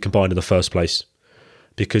they actually be combined in the first place?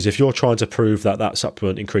 Because if you're trying to prove that that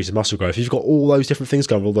supplement increases muscle growth, you've got all those different things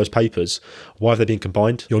going on, all those papers. Why have they been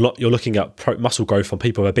combined? You're looking at muscle growth on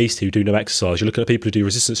people with obesity who do no exercise. You're looking at people who do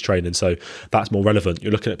resistance training, so that's more relevant.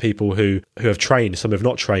 You're looking at people who have trained, some have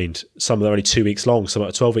not trained, some are only 2 weeks long, some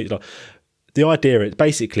are 12 weeks long. The idea is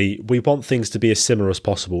basically we want things to be as similar as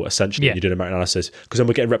possible, essentially, when you're doing a meta-analysis, because then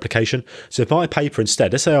we're getting replication. So if my paper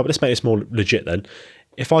instead, let's make this more legit then.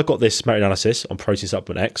 If I got this meta-analysis on protein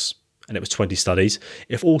supplement X, and it was 20 studies,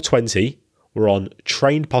 if all 20 were on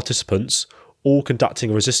trained participants, all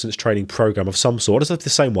conducting a resistance training program of some sort, it's not the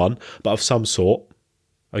same one, but of some sort,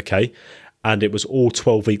 okay, and it was all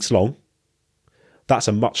 12 weeks long, that's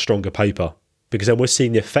a much stronger paper, because then we're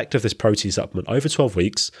seeing the effect of this protein supplement over 12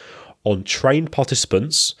 weeks on trained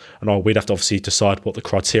participants, and we'd have to obviously decide what the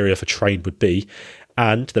criteria for trained would be,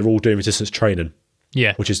 and they're all doing resistance training,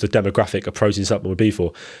 which is the demographic a protein supplement would be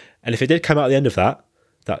for. And if it did come out at the end of that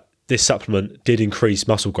this supplement did increase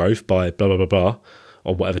muscle growth by blah, blah, blah, blah,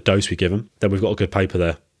 on whatever dose we give them, then we've got a good paper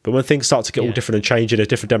there. But when things start to get all different and changing, there's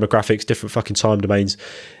different demographics, different fucking time domains,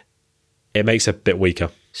 it makes it a bit weaker.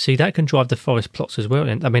 See, that can drive the forest plots as well.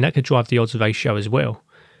 I mean, that could drive the odds ratio as well.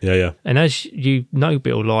 Yeah. And as you know,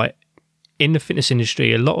 Bill, like in the fitness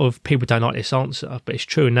industry, a lot of people don't like this answer, but it's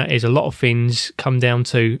true. And that is a lot of things come down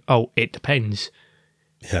to, it depends.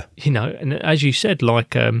 Yeah. You know, and as you said,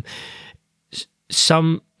 like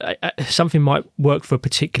something might work for a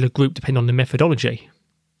particular group depending on the methodology,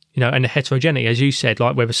 you know, and the heterogeneity, as you said,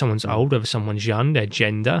 like whether someone's old, whether someone's young, their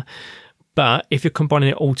gender. But if you're combining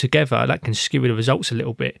it all together, that can skew the results a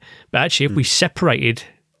little bit. But actually, if we separated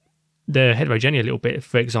the heterogeneity a little bit,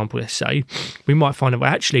 for example, let's say, we might find that,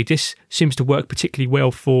 well, actually, this seems to work particularly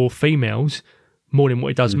well for females more than what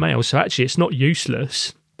it does males. So actually, it's not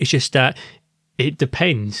useless. It's just that it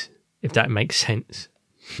depends, if that makes sense.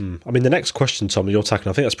 I mean, the next question, Tom, you're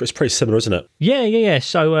tackling, I think it's pretty similar, isn't it? Yeah.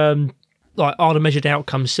 So, like, are the measured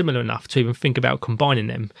outcomes similar enough to even think about combining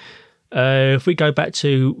them? If we go back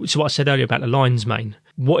to what I said earlier about the lion's mane,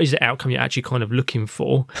 what is the outcome you're actually kind of looking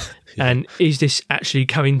for? And is this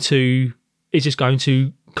going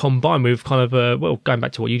to combine with kind of, going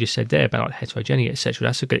back to what you just said there about like heterogeneity, etc.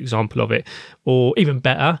 That's a good example of it. Or even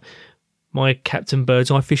better, my Captain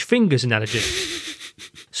Birdseye fish fingers analogy.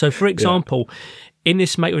 So, for example, in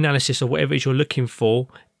this meta-analysis or whatever it is you're looking for,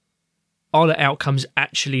 are the outcomes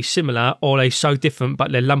actually similar, or are they so different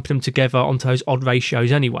but they're lumping them together onto those odd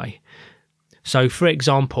ratios anyway? So, for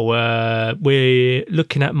example, we're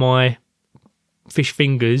looking at my fish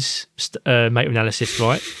fingers meta-analysis,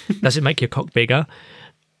 right? Does it make your cock bigger?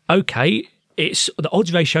 Okay, the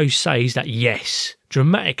odds ratio says that yes,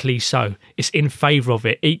 dramatically so. It's in favour of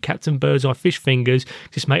it. Eat Captain Birdseye fish fingers.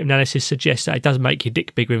 This meta-analysis suggests that it does make your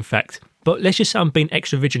dick bigger, in fact. But let's just say I'm being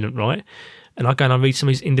extra vigilant, right? And I go and I read some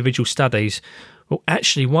of these individual studies. Well,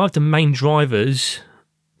 actually, one of the main drivers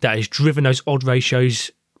that has driven those odd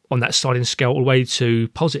ratios on that sliding scale all the way to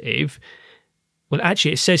positive, well,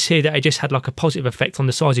 actually, it says here that it just had like a positive effect on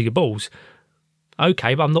the size of your balls.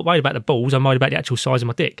 Okay, but I'm not worried about the balls. I'm worried about the actual size of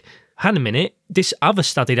my dick. Hang a minute. This other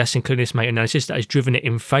study that's including this meta-analysis that has driven it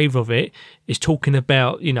in favour of it is talking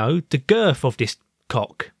about, you know, the girth of this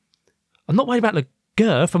cock. I'm not worried about the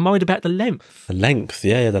girth, I'm worried about the length. The length,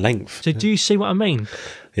 the length. So do you see what I mean?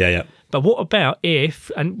 Yeah. But what about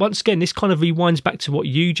if, and once again, this kind of rewinds back to what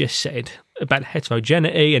you just said about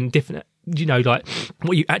heterogeneity and different, you know, like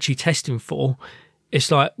what you're actually testing for. It's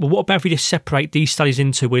like, well, what about if we just separate these studies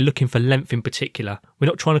into, we're looking for length in particular. We're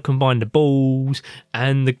not trying to combine the balls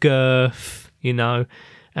and the girth, you know.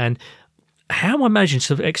 And how am I managing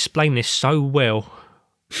to explain this so well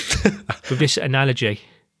with this analogy?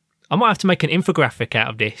 I might have to make an infographic out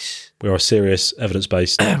of this. We are a serious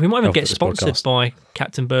evidence-based. We might even get sponsored by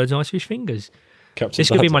Captain Birdseye Fish Fingers. This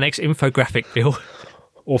could be my next infographic, Bill.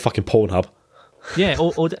 Or fucking Pornhub. Yeah,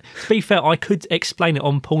 or to be fair, I could explain it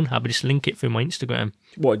on Pornhub and just link it through my Instagram.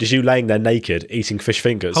 What, did you laying there naked, eating fish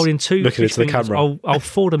fingers? Holding two looking fish into the fingers. camera? I'll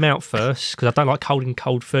thaw them out first, because I don't like holding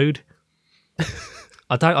cold food.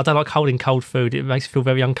 I don't like holding cold food. It makes me feel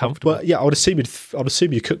very uncomfortable. Well, yeah, I'd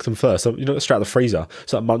assume you cook them first. You know, straight out of the freezer.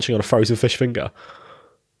 It's like munching on a frozen fish finger.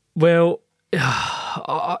 Well,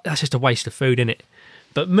 that's just a waste of food, isn't it?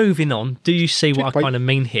 But moving on, do you see what I kind of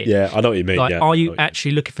mean here? Yeah, I know what you mean. Like, yeah, are you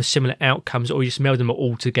actually looking for similar outcomes, or you just meld them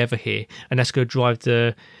all together here, and that's going to drive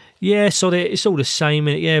the? Yeah, so it's all the same.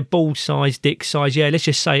 Yeah, ball size, dick size. Yeah, let's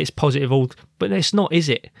just say it's positive all, but it's not, is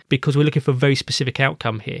it? Because we're looking for a very specific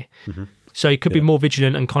outcome here. Mm-hmm. So you could be more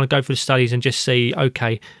vigilant and kind of go through the studies and just see,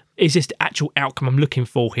 okay, is this the actual outcome I'm looking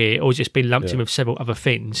for here, or has it just been lumped in with several other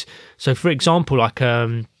things? So, for example, like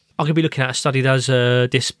I I could be looking at a study, does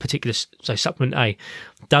this particular, say, supplement A,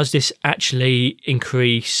 does this actually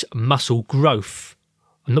increase muscle growth?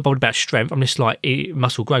 I'm not bothered about strength, I'm just like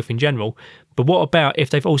muscle growth in general. But what about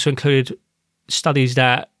if they've also included studies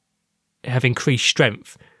that have increased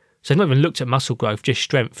strength? So they've not even looked at muscle growth, just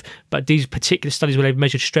strength. But these particular studies where they've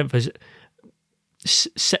measured strength has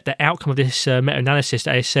set the outcome of this meta-analysis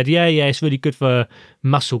that they said, yeah, it's really good for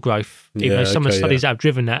muscle growth. Even though some of the studies that have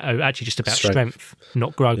driven that are actually just about strength,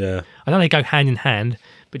 not growth. Yeah. I know they go hand in hand,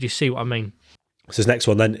 but you see what I mean. So this next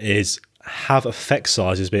one then is, have effect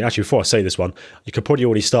sizes been... Actually, before I say this one, you could probably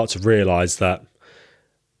already start to realise that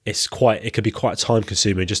it could be quite time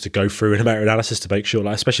consuming just to go through a meta-analysis to make sure,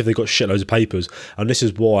 like, especially if they've got shitloads of papers. And this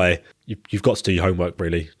is why you've got to do your homework,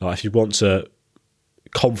 really. Like, if you want to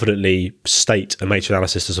confidently state a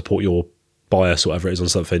meta-analysis to support your bias or whatever it is on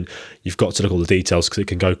something, you've got to look at all the details because it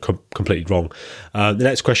can go completely wrong. The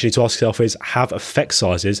next question you need to ask yourself is, have effect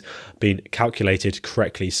sizes been calculated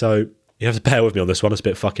correctly? So you have to bear with me on this one. It's a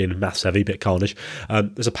bit fucking maths heavy, a bit carnage.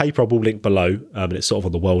 There's a paper I will link below, and it's sort of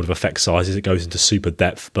on the world of effect sizes. It goes into super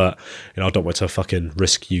depth, but I don't want to fucking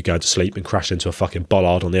risk you going to sleep and crash into a fucking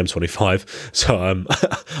bollard on the M25. So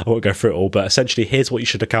I won't go through it all. But essentially, here's what you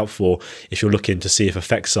should look out for if you're looking to see if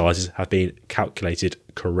effect sizes have been calculated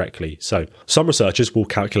correctly. So some researchers will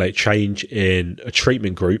calculate change in a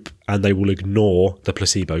treatment group, and they will ignore the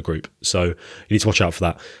placebo group. So you need to watch out for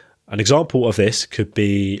that. An example of this could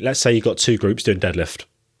be, let's say you've got two groups doing deadlift.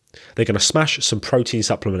 They're going to smash some protein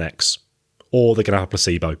supplement X, or they're going to have a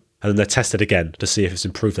placebo, and then they're tested again to see if it's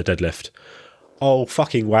improved their deadlift. Oh,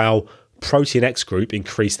 fucking wow, Protein X group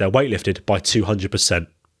increased their weight lifted by 200%.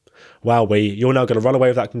 Wowee, you're now going to run away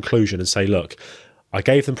with that conclusion and say, look, I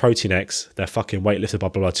gave them Protein X, their fucking weight lifted by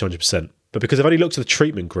blah, blah, 200%. But because they've only looked at the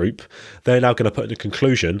treatment group, they're now going to put in a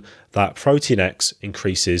conclusion that Protein X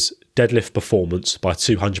increases deadlift performance by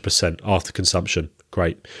 200% after consumption.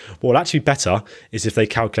 Great. What will actually be better is if they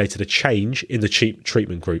calculated a change in the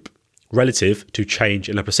treatment group relative to change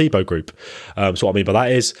in a placebo group. So what I mean by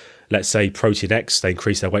that is, let's say Protein X, they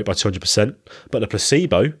increase their weight by 200%, but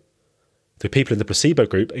the people in the placebo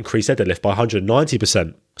group increase their deadlift by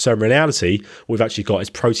 190%. So in reality, what we've actually got is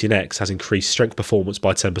Protein X has increased strength performance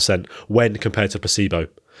by 10% when compared to placebo.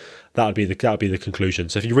 That would be the conclusion.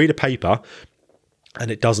 So if you read a paper and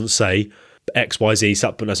it doesn't say XYZ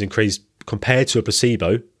supplement has increased compared to a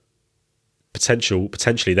placebo,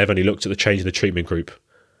 potentially they've only looked at the change in the treatment group,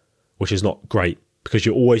 which is not great, because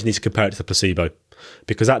you always need to compare it to the placebo,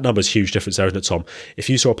 because that number is a huge difference there, isn't it, Tom? If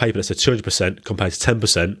you saw a paper that said 200% compared to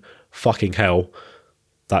 10%, fucking hell,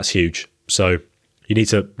 that's huge. So you need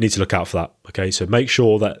to look out for that. Okay, so make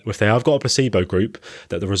sure that if they have got a placebo group,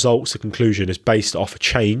 that the results, the conclusion is based off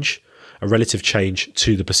a relative change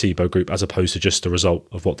to the placebo group, as opposed to just the result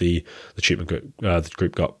of what the treatment group, the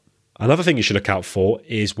group got. Another thing you should look out for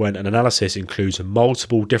is when an analysis includes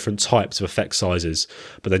multiple different types of effect sizes,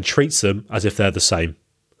 but then treats them as if they're the same.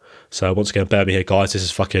 So once again, bear with me here, guys. This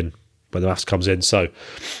is fucking when the maths comes in. So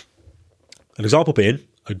an example being,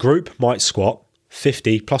 a group might squat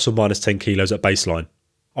 50 plus or minus 10 kilos at baseline.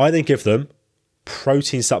 I then give them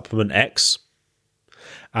protein supplement X,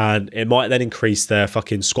 and it might then increase their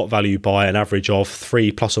fucking squat value by an average of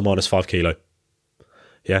 3 plus or minus 5 kilo.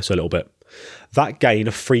 Yeah, so a little bit. That gain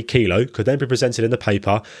of 3 kilo could then be presented in the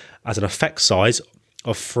paper as an effect size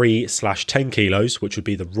of 3/10 kilos, which would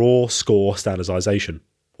be the raw score standardization.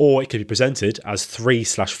 Or it could be presented as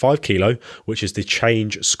 3/5 kilo, which is the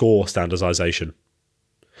change score standardization.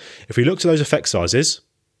 If we look to those effect sizes,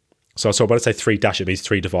 so when I say 3 dash, it means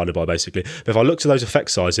 3 divided by, basically. But if I look to those effect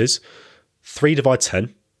sizes, 3 divide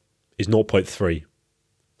 10 is 0.3.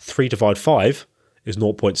 3 divide 5 is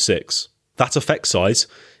 0.6. That effect size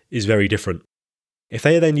is very different. If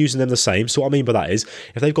they are then using them the same, so what I mean by that is,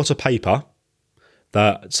 if they've got a paper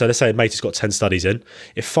that, so let's say a mate has got 10 studies in,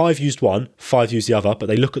 if 5 used one, 5 used the other, but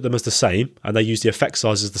they look at them as the same, and they use the effect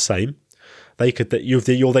size as the same,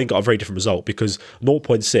 you'll then got a very different result, because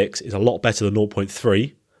 0.6 is a lot better than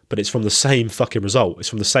 0.3, but it's from the same fucking result. It's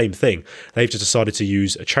from the same thing. They've just decided to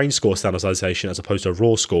use a change score standardization as opposed to a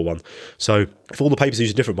raw score one. So if all the papers are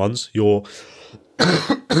using different ones, you're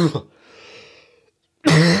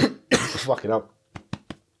fucking up.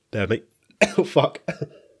 There, mate. Oh, fuck.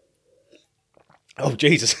 Oh,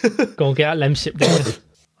 Jesus. Go on, get out Lemsip there.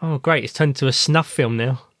 Oh, great. It's turned to a snuff film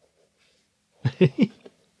now.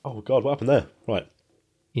 Oh, God, what happened there? Right.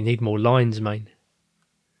 You need more lines, mate.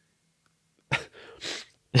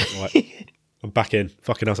 Right. I'm back in.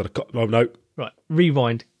 Fucking hell. Oh, no. Right.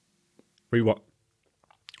 Rewind.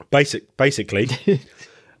 Basically,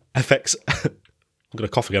 FX... I'm going to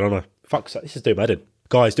cough again, aren't I? Fuck, this is doing my head in.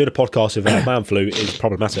 Guys, doing a podcast with man flu is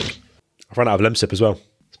problematic. I've run out of Lemsip as well.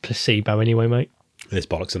 It's placebo anyway, mate. It's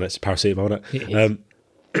bollocks, and it's paracetamol, isn't It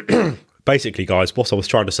is. Basically, guys, what I was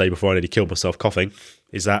trying to say before I nearly killed myself coughing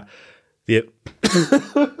is that the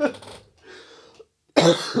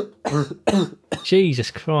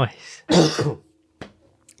Jesus Christ. I've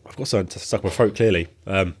got something to stuck in my throat, clearly.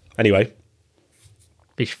 Anyway,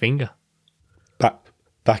 Fish finger.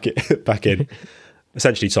 back in.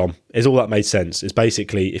 Essentially, Tom, is all that made sense is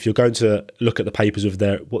basically if you're going to look at the papers with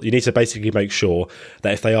what you need to basically make sure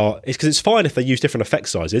that if they are, it's because it's fine if they use different effect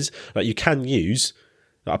sizes. Like you can use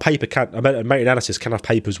a meta-analysis can have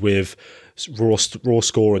papers with raw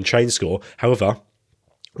score and change score. However,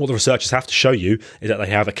 what the researchers have to show you is that they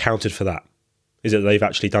have accounted for that. Is that they've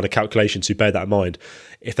actually done a calculation to bear that in mind.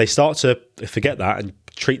 If they start to forget that and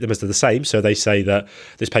treat them as they're the same, so they say that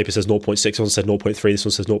this paper says 0.6, this one says 0.3, this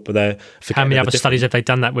one says 0, but they're forgetting. How many other studies have they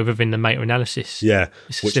done that with within the meta-analysis? Yeah,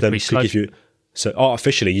 It's a which then slippery could slope. give you. So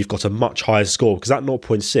artificially, you've got a much higher score because that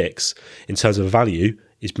 0.6 in terms of value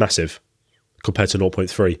is massive compared to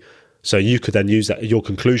 0.3. So you could then use that. Your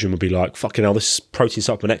conclusion would be like, fucking hell, this protein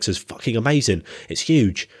supplement X is fucking amazing. It's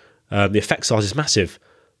huge. The effect size is massive.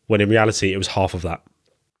 When in reality, it was half of that.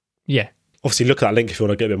 Yeah. Obviously, look at that link if you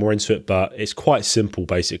want to get a bit more into it, but it's quite simple,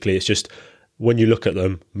 basically. It's just when you look at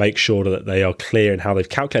them, make sure that they are clear in how they've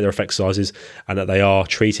calculated their effect sizes and that they are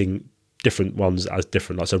treating different ones as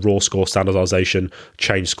different. Like, so raw score standardization,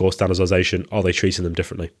 change score standardization, are they treating them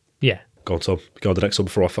differently? Yeah. Go on, Tom. Go on to the next one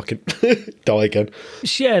before I fucking die again.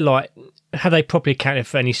 So yeah, like, have they properly accounted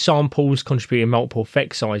for any samples contributing multiple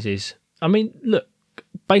effect sizes? I mean, look,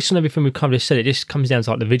 based on everything we've kind of said, it just comes down to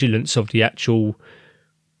like the vigilance of the actual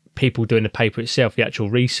people doing the paper itself, the actual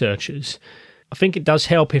researchers. I think it does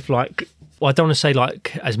help if, like, well, I don't want to say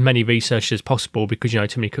like as many researchers as possible because, you know,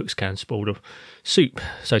 too many cooks can spoil the soup,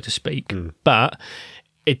 so to speak. But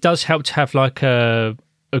it does help to have like a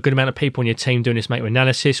good amount of people on your team doing this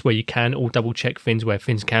meta-analysis where you can all double-check things, where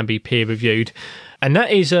things can be peer-reviewed. And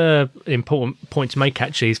that is an important point to make,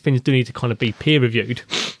 actually, is things do need to kind of be peer-reviewed.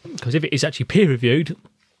 Because if it is actually peer-reviewed,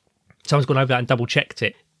 someone's gone over that and double-checked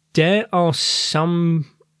it. There are some,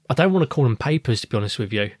 I don't want to call them papers, to be honest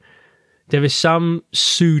with you. There is some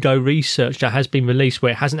pseudo-research that has been released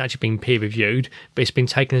where it hasn't actually been peer-reviewed, but it's been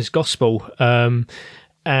taken as gospel.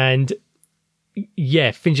 And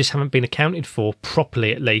yeah, things just haven't been accounted for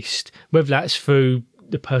properly, at least. Whether that's through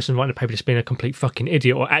the person writing the paper just being a complete fucking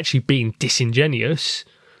idiot or actually being disingenuous.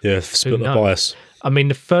 Yeah, split the bias. I mean,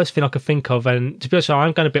 the first thing I could think of, and to be honest,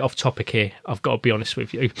 I'm going a bit off topic here, I've got to be honest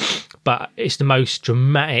with you, but it's the most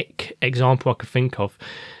dramatic example I could think of.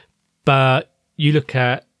 But you look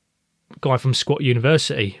at a guy from Squat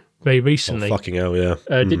University very recently. Oh, fucking hell, yeah.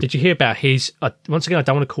 Did you hear about his, once again, I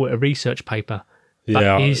don't want to call it a research paper,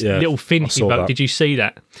 but his little thing he wrote, did you see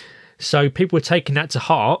that? So people were taking that to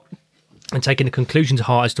heart and taking the conclusion to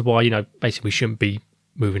heart as to why, you know, basically we shouldn't be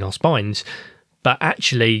moving our spines. But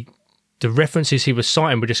actually, the references he was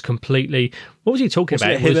citing were just completely... What was he talking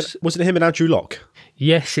about? Wasn't it him and Andrew Locke?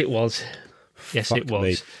 Yes, it was. Yes, Fuck it was.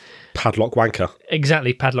 me. Padlock wanker.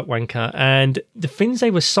 Exactly, padlock wanker. And the things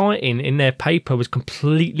they were citing in their paper was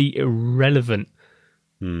completely irrelevant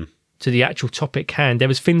to the actual topic hand. There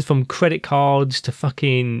was things from credit cards to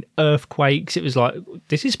fucking earthquakes. It was like,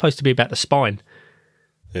 this is supposed to be about the spine.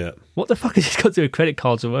 Yeah. What the fuck has this got to do with credit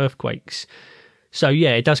cards or earthquakes? So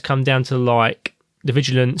yeah, it does come down to like the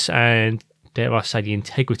vigilance and, dare I say, the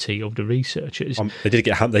integrity of the researchers. They did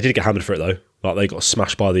get hammered for it though. Like they got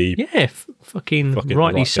smashed by the fucking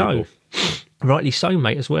rightly right so. people. Rightly so,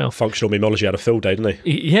 mate, as well. Functional memology had a field day, didn't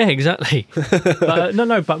they? Yeah, exactly. But,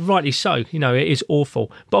 but rightly so. You know, it is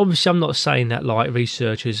awful. But obviously, I'm not saying that like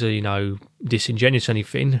researchers are, you know, disingenuous or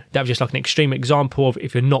anything. That was just like an extreme example of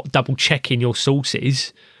if you're not double checking your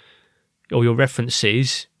sources or your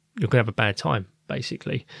references, you're going to have a bad time,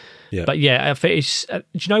 basically. Yeah. But yeah, if it's, do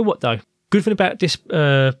you know what though? Good thing about this,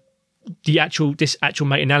 this actual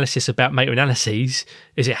meta-analysis about meta-analyses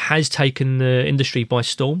is it has taken the industry by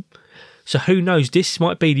storm. So who knows, this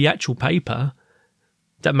might be the actual paper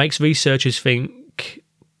that makes researchers think,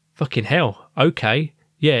 fucking hell, okay,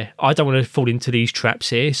 yeah, I don't want to fall into these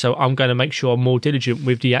traps here, so I'm going to make sure I'm more diligent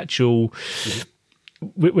with the actual,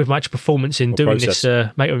 with my actual performance in doing process.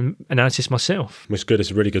 this meta-analysis myself. It's good,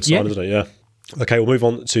 it's a really good sign, isn't it? Yeah. Okay, we'll move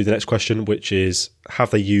on to the next question, which is,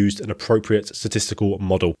 have they used an appropriate statistical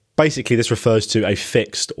model? Basically, this refers to a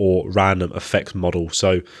fixed or random effects model.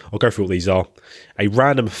 So I'll go through what these are. A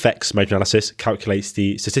random effects meta-analysis calculates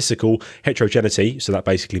the statistical heterogeneity, so that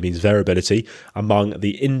basically means variability, among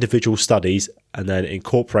the individual studies, and then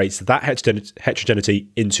incorporates that heterogeneity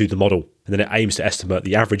into the model. And then it aims to estimate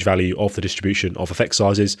the average value of the distribution of effect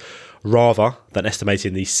sizes rather than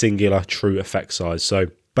estimating the singular true effect size. So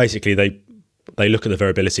basically, they look at the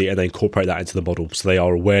variability and they incorporate that into the model. So they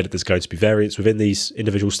are aware that there's going to be variance within these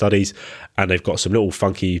individual studies, and they've got some little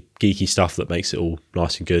funky, geeky stuff that makes it all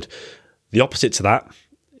nice and good. The opposite to that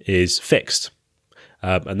is fixed.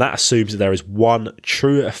 And that assumes that there is one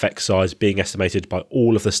true effect size being estimated by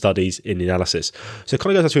all of the studies in the analysis. So it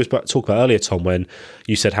kind of goes back to what we talked about earlier, Tom, when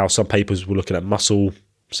you said how some papers were looking at muscle,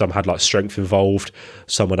 some had like strength involved,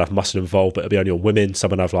 some would have muscle involved, but it'll be only on women, some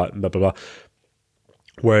would have like blah, blah, blah.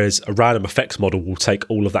 Whereas a random effects model will take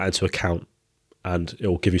all of that into account and it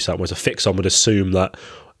will give you something. Whereas a fixed one would assume that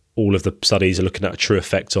all of the studies are looking at a true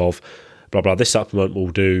effect of blah, blah, this supplement will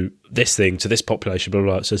do this thing to this population, blah,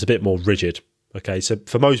 blah. So it's a bit more rigid. Okay, so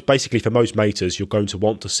for most maters, you're going to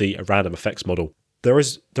want to see a random effects model. There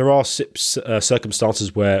are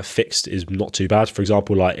circumstances where fixed is not too bad. For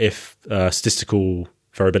example, like if statistical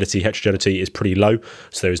variability, heterogeneity is pretty low,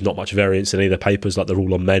 so there is not much variance in either papers, like they're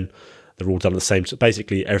all on men. They're all done at the same. So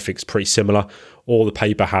basically, everything's pretty similar. Or the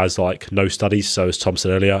paper has like no studies. So as Tom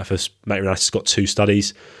said earlier, if a meta-analysis has got 2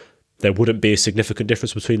 studies, there wouldn't be a significant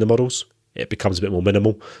difference between the models. It becomes a bit more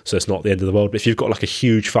minimal. So it's not the end of the world. But if you've got like a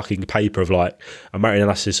huge fucking paper of like a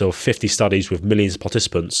meta-analysis of 50 studies with millions of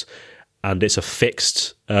participants, and it's a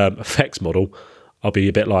fixed effects model, I'll be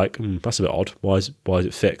a bit like, that's a bit odd. Why is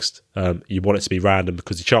it fixed? You want it to be random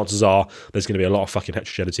because the chances are there's going to be a lot of fucking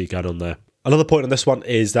heterogeneity going on there. Another point on this one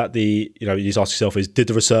is that you just ask yourself is, did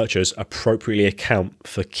the researchers appropriately account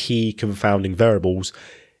for key confounding variables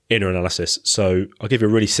in their analysis? So I'll give you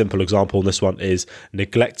a really simple example on this one is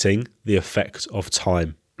neglecting the effect of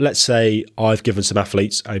time. Let's say I've given some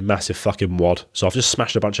athletes a massive fucking wad. So I've just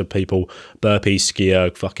smashed a bunch of people, burpees, ski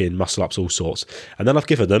erg, fucking muscle ups, all sorts. And then I've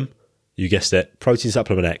given them, you guessed it, protein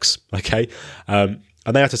supplement X, okay? And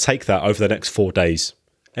they have to take that over the next 4 days.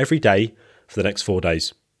 Every day for the next 4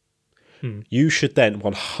 days. You should then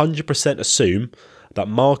 100% assume that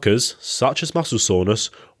markers such as muscle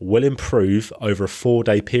soreness will improve over a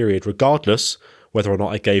 4-day period, regardless whether or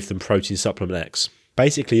not I gave them protein supplement X.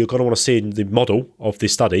 Basically, you're going to want to see in the model of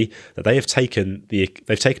this study that they've taken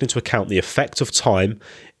into account the effect of time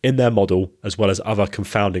in their model as well as other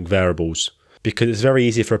confounding variables. Because it's very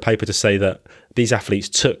easy for a paper to say that these athletes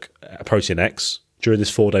took protein X during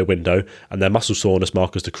this 4-day window and their muscle soreness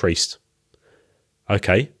markers decreased.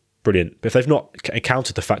 Okay. Brilliant. But if they've not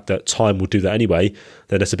accounted the fact that time will do that anyway,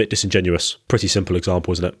 then it's a bit disingenuous. Pretty simple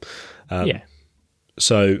example, isn't it? Yeah.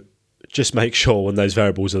 So just make sure when those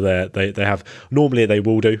variables are there, they have, normally they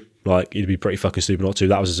will do, like you'd be pretty fucking stupid not to.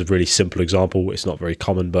 That was just a really simple example. It's not very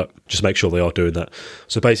common, but just make sure they are doing that.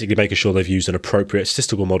 So basically making sure they've used an appropriate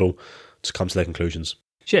statistical model to come to their conclusions.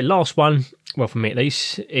 So yeah, last one, well for me at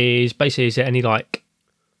least, is basically, is there any like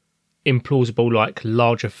implausible like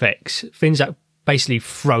large effects, things that basically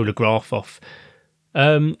throw the graph off?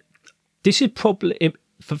 This is probably,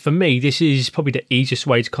 for me, this is probably the easiest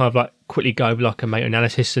way to kind of like quickly go over like a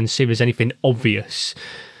meta-analysis and see if there's anything obvious.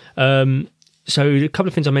 So a couple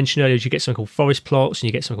of things I mentioned earlier is you get something called forest plots and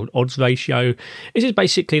you get something called odds ratio. This is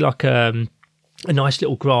basically like a nice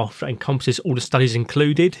little graph that encompasses all the studies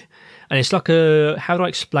included. And it's like how do I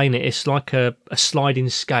explain it? It's like a sliding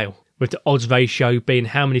scale, with the odds ratio being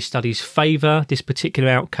how many studies favour this particular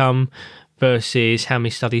outcome versus how many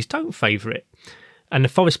studies don't favour it. And the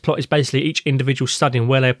forest plot is basically each individual study and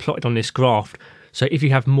where they're plotted on this graph. So if you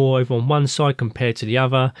have more over on one side compared to the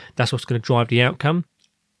other, that's what's going to drive the outcome.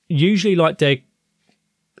 Usually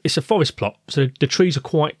it's a forest plot, so the trees are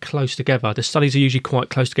quite close together. The studies are usually quite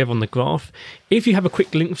close together on the graph. If you have a quick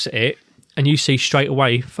glimpse at it and you see straight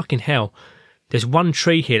away, fucking hell, there's one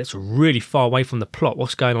tree here that's really far away from the plot.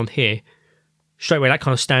 What's going on here? Straight away, that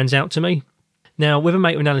kind of stands out to me. Now, with a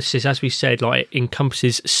meta-analysis, as we said, like it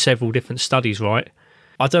encompasses several different studies, right?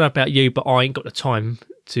 I don't know about you, but I ain't got the time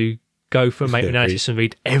to go for a meta-analysis and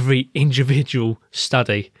read every individual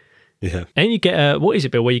study. Yeah. And you get what is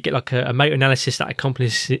it, Bill? Where you get like a meta-analysis that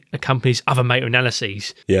accompanies other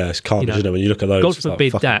meta-analyses. Yeah, it's carnage, isn't it? When you look at those, God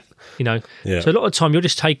forbid that, Yeah. So a lot of the time you're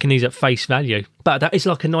just taking these at face value. But that is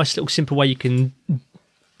like a nice little simple way you can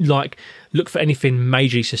like look for anything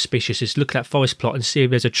majorly suspicious. Is look at that forest plot and see if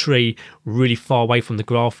there's a tree really far away from the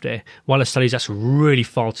graph there. One of the studies that's really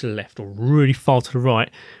far to the left or really far to the right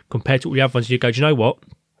compared to all the other ones. You go, do you know what?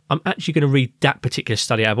 I'm actually going to read that particular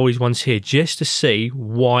study out of all these ones here just to see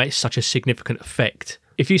why it's such a significant effect.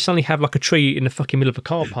 If you suddenly have like a tree in the fucking middle of a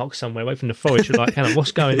car park somewhere away from the forest, you're like, hang on,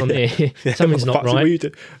 what's going on here? Something's not right.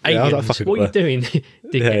 Aliens, what are you doing?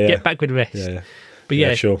 Get back with the rest.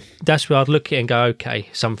 But sure. That's where I'd look at it and go, okay,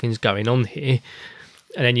 something's going on here.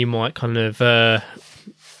 And then you might kind of,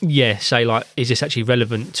 say, like, is this actually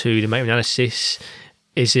relevant to the meta-analysis?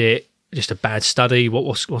 Is it just a bad study?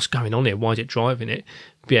 What's going on here? Why is it driving it?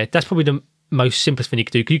 But yeah, that's probably the most simplest thing you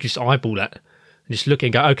could do, because you can just eyeball that and just look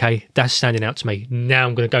and go, okay, that's standing out to me. Now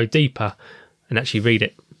I'm going to go deeper and actually read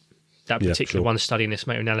it. That particular one studying this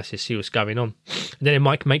meta-analysis, see what's going on. And then it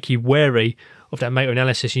might make you wary of that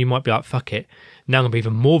meta-analysis, and you might be like, fuck it. Now I'm going to be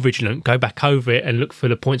even more vigilant, go back over it and look for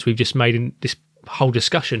the points we've just made in this whole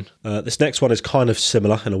discussion. This next one is kind of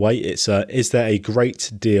similar in a way. It's is there a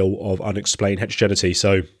great deal of unexplained heterogeneity?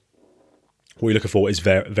 So what you're looking for is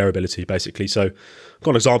variability, basically. So I've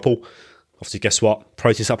got an example. Obviously, guess what?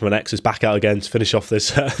 Protein Supplement X is back out again to finish off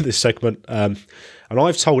this this segment. And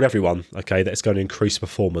I've told everyone, okay, that it's going to increase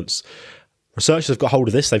performance. Researchers have got hold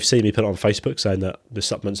of this. They've seen me put it on Facebook saying that this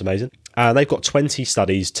supplement's amazing. And they've got 20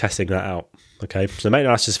 studies testing that out. Okay, so the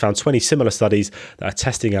meta-analysis found 20 similar studies that are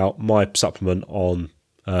testing out my supplement on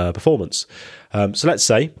performance. So let's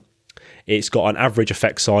say it's got an average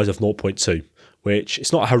effect size of 0.2, which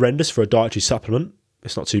it's not horrendous for a dietary supplement.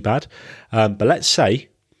 It's not too bad. But let's say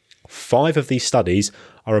 5 of these studies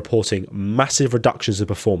are reporting massive reductions in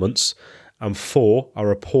performance and 4 are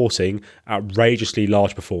reporting outrageously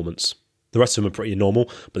large performance. The rest of them are pretty normal,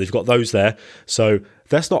 but they've got those there. So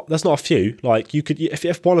that's not a few. Like you could,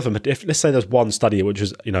 if one of them, if let's say there's one study which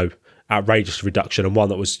was outrageous reduction and one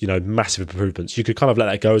that was massive improvements, you could kind of let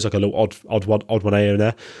that go as like a little odd one here and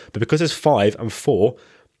there. But because there's 5 and 4,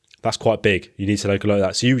 that's quite big. You need to take a look at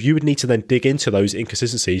that. So you would need to then dig into those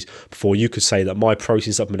inconsistencies before you could say that my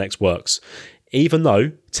protein supplement X works, even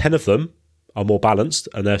though 10 of them are more balanced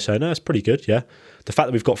and they're saying, no, it's pretty good, yeah. The fact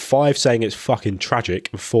that we've got 5 saying it's fucking tragic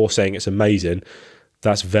and 4 saying it's amazing,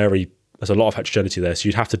 there's a lot of heterogeneity there. So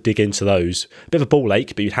you'd have to dig into those. A bit of a ball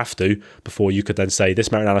ache, but you'd have to before you could then say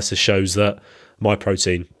this meta-analysis shows that my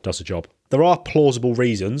protein does the job. There are plausible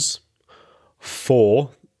reasons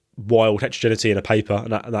for wild heterogeneity in a paper,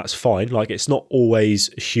 and that's fine. Like, it's not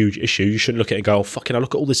always a huge issue. You shouldn't look at it and go, oh, fucking hell,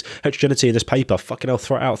 look at all this heterogeneity in this paper. Fucking hell,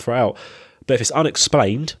 throw it out. But if it's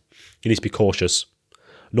unexplained, you need to be cautious.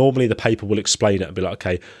 Normally, the paper will explain it and be like,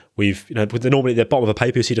 okay, normally at the bottom of a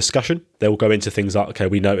paper, you see discussion. They will go into things like, okay,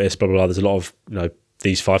 we noticed, blah, blah, blah. There's a lot of,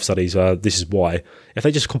 these 5 studies, this is why. If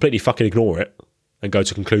they just completely fucking ignore it and go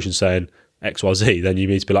to conclusions saying X, Y, Z, then you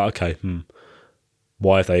need to be like, okay,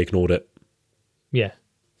 why have they ignored it? Yeah.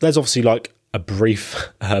 There's obviously like a brief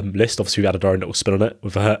list. Obviously, we added our own little spin on it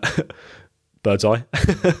with bird's eye.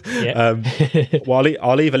 Well,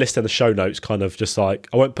 I'll leave a list in the show notes, kind of just like,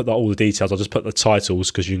 I won't put all the details, I'll just put the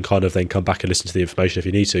titles, because you can kind of then come back and listen to the information if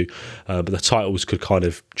you need to. But the titles could kind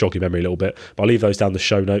of jog your memory a little bit. But I'll leave those down the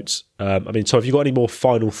show notes. Tom, have you got any more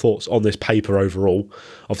final thoughts on this paper overall?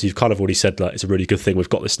 Obviously, you've kind of already said that it's a really good thing we've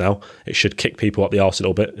got this now. It should kick people up the arse a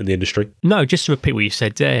little bit in the industry. No, just to repeat what you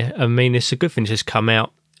said there, it's a good thing it's come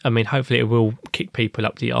out. Hopefully it will kick people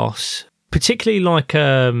up the arse, particularly like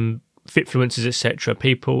Fitfluencers, etc.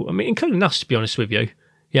 People, including us, to be honest with you.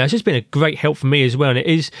 Yeah, it's just been a great help for me as well, and it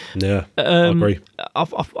is. Yeah, I agree.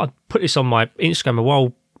 I put this on my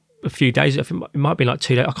Instagram a few days. I think it might be like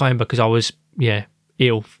 2 days. I can't remember because I was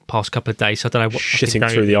ill past couple of days. So I don't know what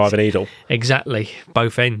shitting through the eye of a needle. Exactly,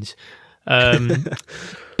 both ends.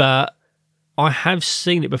 But I have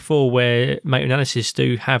seen it before where meta-analysis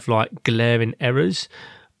do have like glaring errors,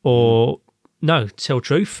 or no, to tell the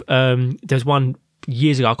truth. There's one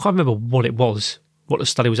years ago, I can't remember what it was, what the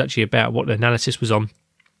study was actually about, what the analysis was on,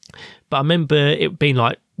 but I remember it being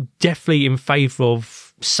like definitely in favour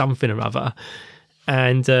of something or other,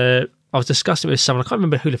 and I was discussing it with someone, I can't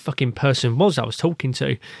remember who the fucking person was I was talking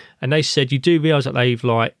to, and they said, you do realise that they've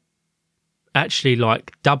actually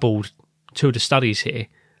doubled 2 of the studies here,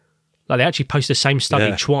 like they actually posted the same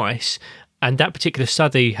study twice, and that particular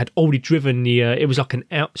study had already driven it was like an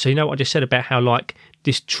out, so you know what I just said about how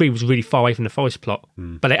this tree was really far away from the forest plot,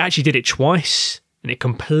 but they actually did it twice, and it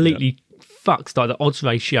completely fucked the odds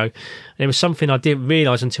ratio. And it was something I didn't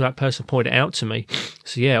realise until that person pointed it out to me.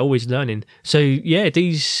 So always learning. So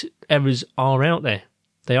these errors are out there.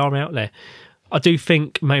 They are out there. I do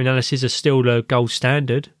think meta-analyses are still the gold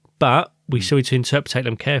standard, but we still need to interpret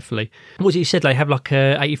them carefully. What was it you said? They have like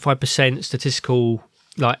a 85% statistical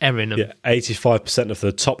like error in them. Yeah, 85% of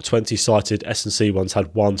the top 20 cited S&C ones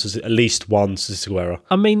had at least one statistical error.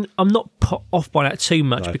 I mean, I'm not put off by that too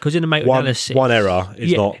much because in the meta-analysis... One error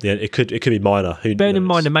is not... Yeah, it could be minor. Bearing in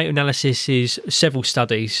mind, the meta-analysis is several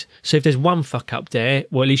studies. So if there's one fuck-up there,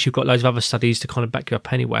 well, at least you've got loads of other studies to kind of back you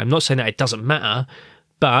up anyway. I'm not saying that it doesn't matter,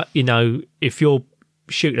 but, you know, if you're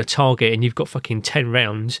shooting a target and you've got fucking 10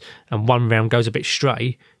 rounds and one round goes a bit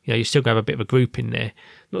stray, you know, you're still going to have a bit of a group in there.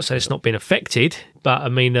 Not saying it's not been affected, but I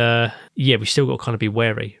mean, yeah, we still got to kind of be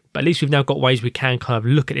wary. But at least we've now got ways we can kind of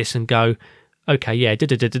look at this and go, okay, yeah, I've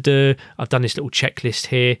done this little checklist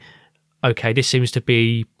here. Okay, this seems to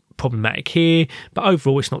be problematic here, but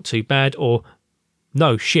overall it's not too bad. Or,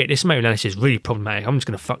 no, shit, this meta-analysis is really problematic. I'm just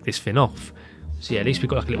going to fuck this thing off. So yeah, at least we've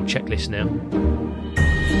got like a little checklist now.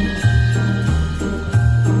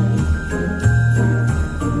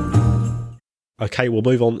 Okay, we'll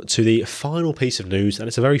move on to the final piece of news, and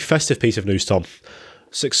it's a very festive piece of news, Tom.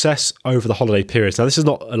 Success over the holiday period. Now, this is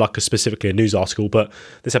not like specifically a news article, but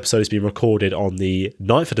this episode is being recorded on the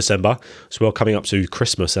 9th of December, so we're coming up to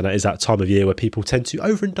Christmas, and it is that time of year where people tend to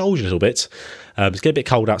overindulge a little bit. It's getting a bit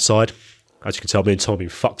cold outside. As you can tell, me and Tom have been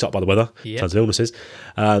fucked up by the weather, tons of illnesses.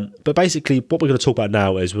 But basically, what we're going to talk about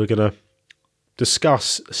now is we're going to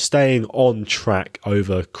discuss staying on track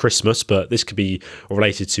over Christmas, but this could be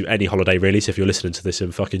related to any holiday really. So if you're listening to this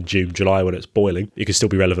in fucking June, July when it's boiling, it can still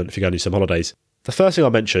be relevant if you're going to do some holidays. The first thing I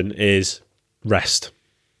mention is rest.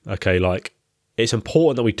 Okay, like it's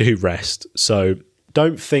important that we do rest. So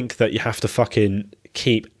don't think that you have to fucking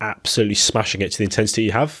keep absolutely smashing it to the intensity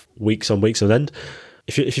you have weeks on end.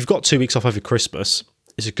 If you've got 2 weeks off over Christmas,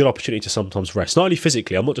 it's a good opportunity to sometimes rest. Not only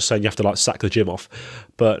physically, I'm not just saying you have to like sack the gym off,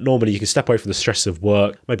 but normally you can step away from the stress of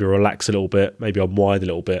work, maybe relax a little bit, maybe unwind a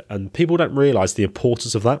little bit. And people don't realise the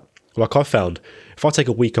importance of that. Like I found, if I take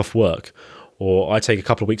a week off work or I take a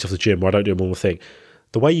couple of weeks off the gym where I don't do one more thing,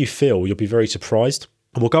 the way you feel, you'll be very surprised.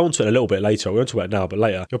 And we'll go on to it a little bit later. We won't talk about it now, but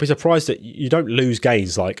later. You'll be surprised that you don't lose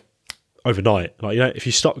gains like overnight. Like, you know, if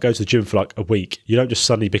you stop going to the gym for like a week, you don't just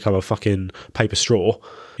suddenly become a fucking paper straw.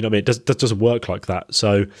 You know what I mean? It doesn't work like that.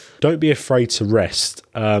 So don't be afraid to rest.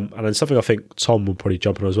 And then something I think Tom will probably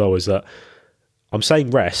jump on as well is that I'm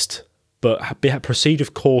saying rest, but proceed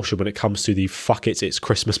with caution when it comes to the fuck it's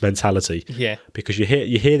Christmas mentality. Yeah. Because you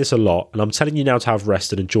hear this a lot, and I'm telling you now to have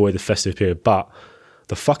rest and enjoy the festive period, but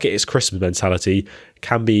the fuck it's Christmas mentality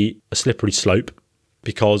can be a slippery slope,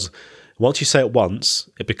 because once you say it once,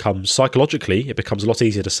 it becomes a lot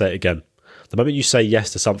easier to say it again. The moment you say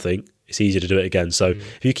yes to something, it's easier to do it again. So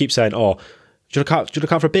if you keep saying, oh, do you want to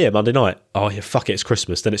come out for a beer Monday night? Oh, yeah, fuck it, it's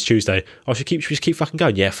Christmas. Then it's Tuesday. Oh, should we just keep fucking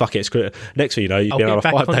going? Yeah, fuck it, it's Christmas. Next thing you know, you've been on a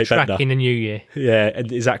 5-day bender. In the new year. Yeah,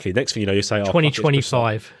 and exactly. Next thing you know, you say, oh,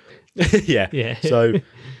 2025. Yeah. So,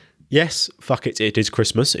 yes, fuck it, it is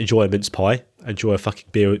Christmas. Enjoy a mince pie. Enjoy a fucking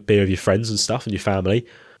beer with your friends and stuff and your family.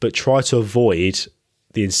 But try to avoid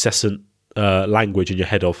the incessant language in your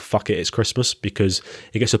head of fuck it, it's Christmas, because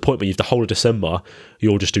it gets to a point where you've the whole of December,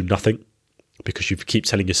 you'll just do nothing because you keep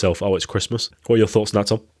telling yourself, oh, it's Christmas. What are your thoughts on that,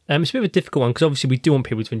 Tom? It's a bit of a difficult one because obviously we do want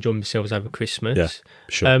people to enjoy themselves over Christmas. Yeah,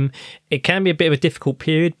 sure. It can be a bit of a difficult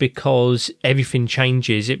period because everything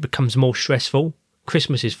changes. It becomes more stressful.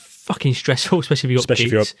 Christmas is fucking stressful, especially if you've got kids.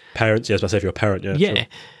 Especially if you're parents. Yeah, especially if you're a parent. Yeah.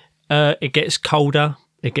 Sure. It gets colder.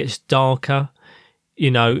 It gets darker. You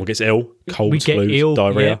know, one gets ill, cold, we get flu, ill,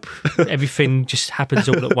 diarrhea. Yep. Everything just happens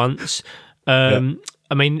all at once. I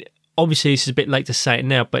mean, obviously, this is a bit late to say it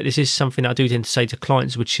now, but this is something that I do tend to say to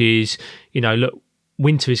clients, which is, you know, look,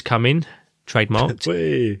 winter is coming,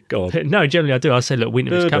 trademarked. Go on. No, generally I do. I say, look,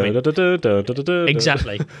 winter is coming.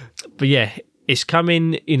 Exactly. But yeah, it's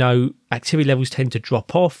coming. You know, activity levels tend to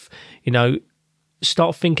drop off. You know,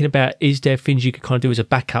 start thinking about, is there things you could kind of do as a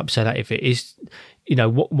backup so that if it is, you know,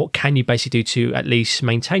 what can you basically do to at least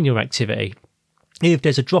maintain your activity? If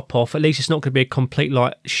there's a drop off, at least it's not going to be a complete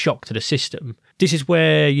like shock to the system. This is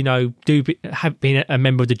where, you know, being a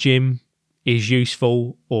member of the gym is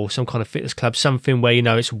useful, or some kind of fitness club, something where, you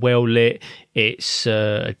know, it's well lit, it's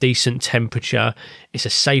a decent temperature, it's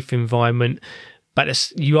a safe environment.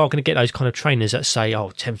 But you are going to get those kind of trainers that say,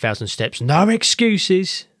 oh, 10,000 steps, no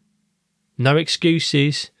excuses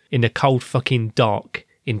in the cold fucking dark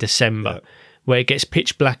in December. Yeah. Where it gets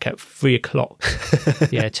pitch black at 3 o'clock.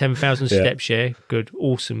 Yeah, 10,000 steps, good,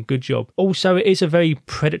 awesome, good job. Also, it is a very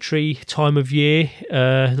predatory time of year.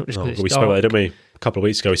 Not just because it's we dark. spoke about it, didn't we? A couple of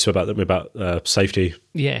weeks ago, we spoke about safety.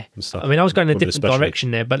 Yeah. And stuff. I mean, I was going in a different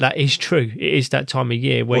direction there, but that is true. It is that time of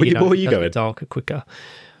year where, where were you going? Darker, quicker.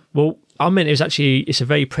 Well, I meant it's a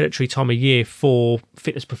very predatory time of year for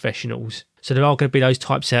fitness professionals. So there are going to be those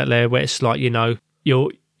types out there where it's like, you know,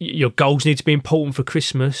 your goals need to be important for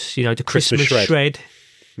Christmas, you know, the Christmas shred.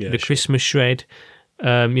 the Christmas shred.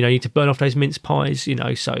 You need to burn off those mince pies,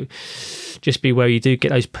 so just be where you do get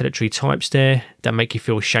those predatory types there that make you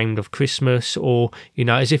feel ashamed of Christmas, or,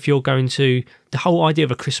 as if you're going to, the whole idea of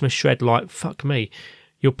a Christmas shred, like, fuck me,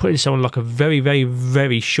 you're putting someone like a very, very,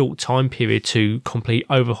 very short time period to completely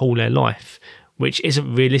overhaul their life, which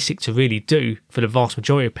isn't realistic to really do for the vast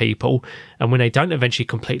majority of people. And when they don't eventually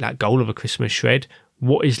complete that goal of a Christmas shred,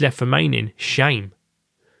 what is left remaining? Shame.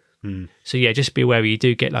 So yeah, just be aware you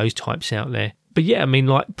do get those types out there. But yeah, I mean,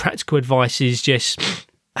 like, practical advice is just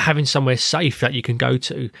having somewhere safe that you can go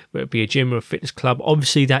to, whether it be a gym or a fitness club.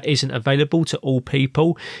 Obviously, that isn't available to all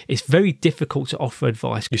people. It's very difficult to offer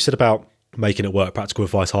advice. You said about making it work, practical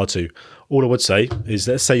advice hard to. All I would say is,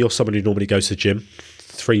 let's say you're somebody who normally goes to the gym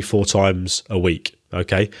 3-4 times a week,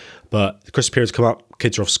 okay? But the Christmas period's come up,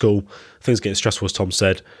 kids are off school, things are getting stressful, as Tom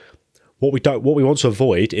said. What we want to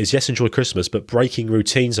avoid is, yes, enjoy Christmas, but breaking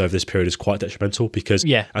routines over this period is quite detrimental because,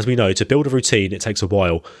 as we know, to build a routine, it takes a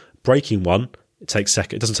while. Breaking one, it takes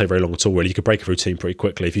seconds. It doesn't take very long at all, really. You can break a routine pretty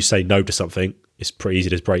quickly. If you say no to something, it's pretty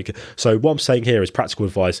easy to break. So what I'm saying here is practical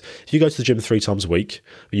advice. If you go to the gym 3 times a week,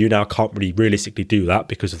 but you now can't really realistically do that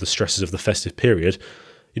because of the stresses of the festive period,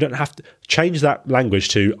 you don't have to change that language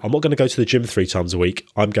to, I'm not going to go to the gym 3 times a week.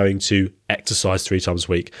 I'm going to exercise 3 times a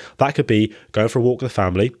week. That could be going for a walk with the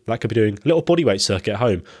family. That could be doing a little bodyweight circuit at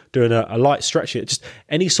home, doing a light stretching. Just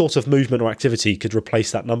any sort of movement or activity could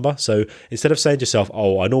replace that number. So instead of saying to yourself,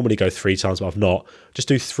 I normally go 3 times, but I've not, just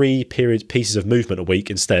do 3 pieces of movement a week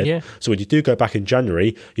instead. Yeah. So when you do go back in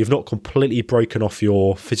January, you've not completely broken off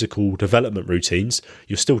your physical development routines.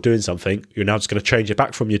 You're still doing something. You're now just going to change it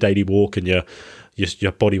back from your daily walk and your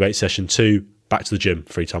bodyweight session to back to the gym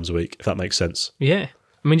 3 times a week, if that makes sense. Yeah.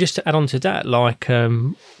 I mean, just to add on to that, like,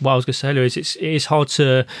 what I was going to say earlier is it is hard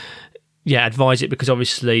to, advise it because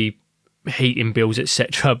obviously heating bills,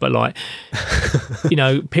 etc. But like,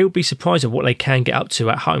 people be surprised at what they can get up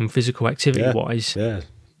to at home, physical activity wise. Yeah.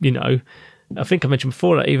 I think I mentioned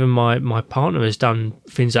before that even my partner has done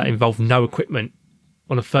things that involve no equipment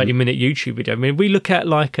on a 30-minute YouTube video. I mean, we look at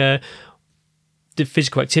like the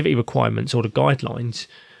physical activity requirements or the guidelines,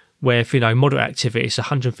 where if moderate activity, it's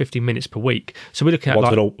 150 minutes per week. So we're looking at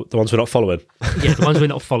the ones we're not following. Yeah, the ones we're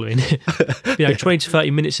not following. 20 to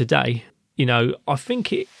 30 minutes a day. I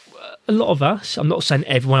think a lot of us, I'm not saying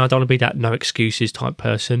everyone, I don't want to be that no excuses type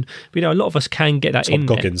person, but a lot of us can get that in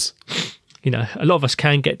Goggins. there. A lot of us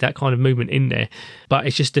can get that kind of movement in there, but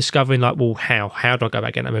it's just discovering like, well, how do I go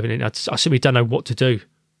back getting that movement in? I simply don't know what to do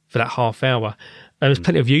for that half hour. There's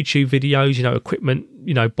plenty of YouTube videos,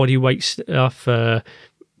 equipment, body weight stuff,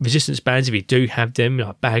 resistance bands if you do have them,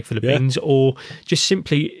 a bag full of bins, or just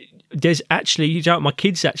simply, there's actually, my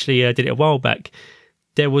kids actually did it a while back.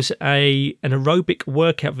 There was an aerobic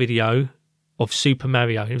workout video of Super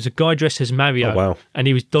Mario. It was a guy dressed as Mario, and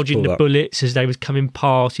he was dodging the bullets as they was coming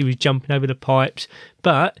past. He was jumping over the pipes.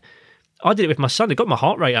 But I did it with my son. It got my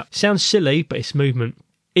heart rate up. Sounds silly, but it's movement.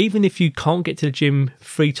 Even if you can't get to the gym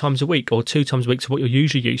 3 times a week or 2 times a week to what you're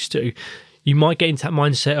usually used to, you might get into that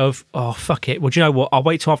mindset of, oh, fuck it. Well, do you know what? I'll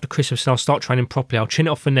wait till after Christmas and I'll start training properly. I'll chin it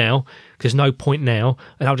off for now because there's no point now,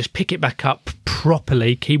 and I'll just pick it back up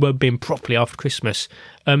properly, keyword being properly, after Christmas.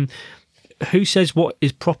 Who says what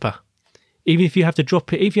is proper? Even if you have to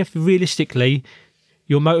drop it, even if realistically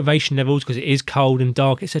your motivation levels, because it is cold and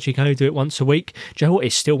dark, etc., you can only do it once a week. Do you know what?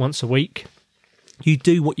 It's still once a week. You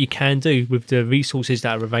do what you can do with the resources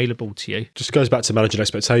that are available to you. Just goes back to managing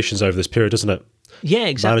expectations over this period, doesn't it? Yeah,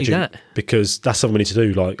 exactly that. Because that's something we need to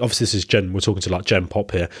do. Like, obviously, this is Gen. We're talking to like Gen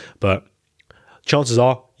Pop here, but chances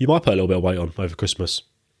are you might put a little bit of weight on over Christmas.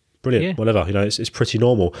 Brilliant, whatever. It's pretty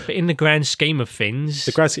normal. But in the grand scheme of things,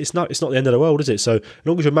 it's not the end of the world, is it? So as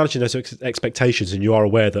long as you're managing those expectations and you are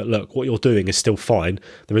aware that, look, what you're doing is still fine.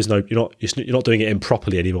 There is no, you're not doing it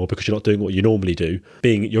improperly anymore because you're not doing what you normally do.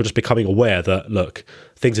 You're just becoming aware that, look,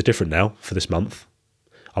 things are different now for this month.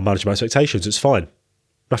 I'm managing my expectations. It's fine.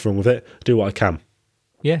 Nothing wrong with it. Do what I can.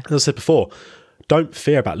 Yeah. As I said before, don't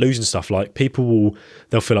fear about losing stuff. Like, they'll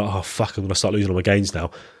feel like, oh fuck, I'm going to start losing all my gains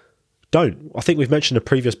now. Don't. I think we've mentioned in a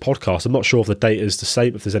previous podcast, I'm not sure if the data is the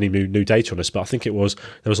same, if there's any new data on this, but I think there was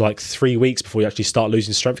like 3 weeks before you actually start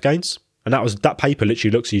losing strength gains. And that paper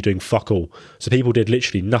literally looks at you doing fuck all. So people did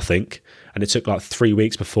literally nothing, and it took like 3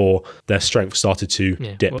 weeks before their strength started to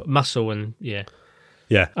dip. Well, muscle and Yeah.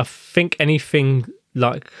 I think anything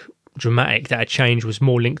like dramatic that had changed was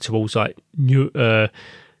more linked towards like new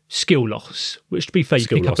skill loss, which, to be fair, you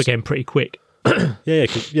pick up again pretty quick. Yeah.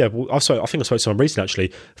 Well, I think I spoke to someone recently,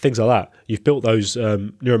 actually. Things like that. You've built those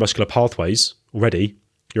neuromuscular pathways already.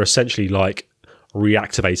 You're essentially like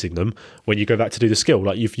reactivating them when you go back to do the skill.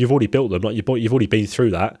 Like you've already built them, like you've already been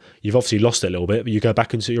through that. You've obviously lost it a little bit, but you go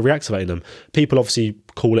back and you're reactivating them. People obviously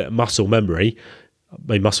call it muscle memory. I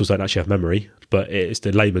mean, muscles don't actually have memory, but it's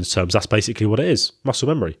the layman's terms. That's basically what it is, muscle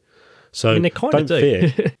memory. So they kind don't of do.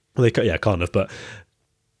 fear. Yeah, kind of, but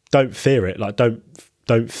don't fear it. Like don't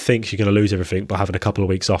think you're going to lose everything by having a couple of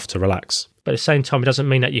weeks off to relax. But at the same time, it doesn't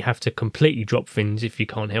mean that you have to completely drop things if you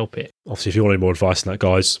can't help it. Obviously, if you want any more advice than that,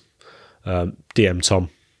 guys, DM Tom,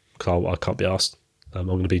 because I can't be asked. I'm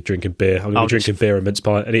going to be drinking beer. I'm going to be drinking beer and mince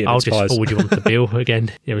pie and eating I'll mince just pies. forward you on to Bill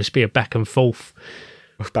again. It'll just be a back and forth.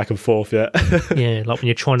 Back and forth, yeah. Yeah, like when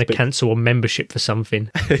you're trying to cancel a membership for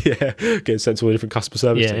something. Yeah, getting sent to all the different customer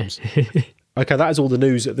service teams. Okay, that is all the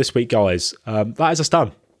news this week, guys. That is us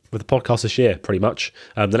done with the podcast this year, pretty much.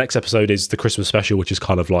 The next episode is the Christmas special, which is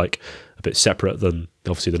kind of like a bit separate than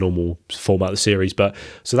obviously the normal format of the series. But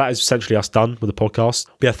so that is essentially us done with the podcast.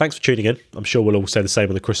 But yeah, thanks for tuning in. I'm sure we'll all say the same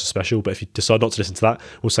on the Christmas special. But if you decide not to listen to that,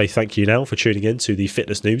 we'll say thank you now for tuning in to the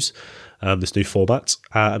fitness news, this new format,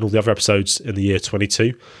 and all the other episodes in the year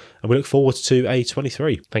 22. And we look forward to a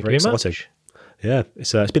 23. Thank you very much. Yeah,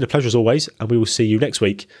 it's been a pleasure as always, and we will see you next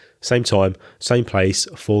week, same time, same place,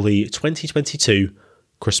 for the 2022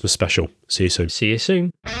 Christmas special. See you soon. See you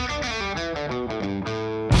soon.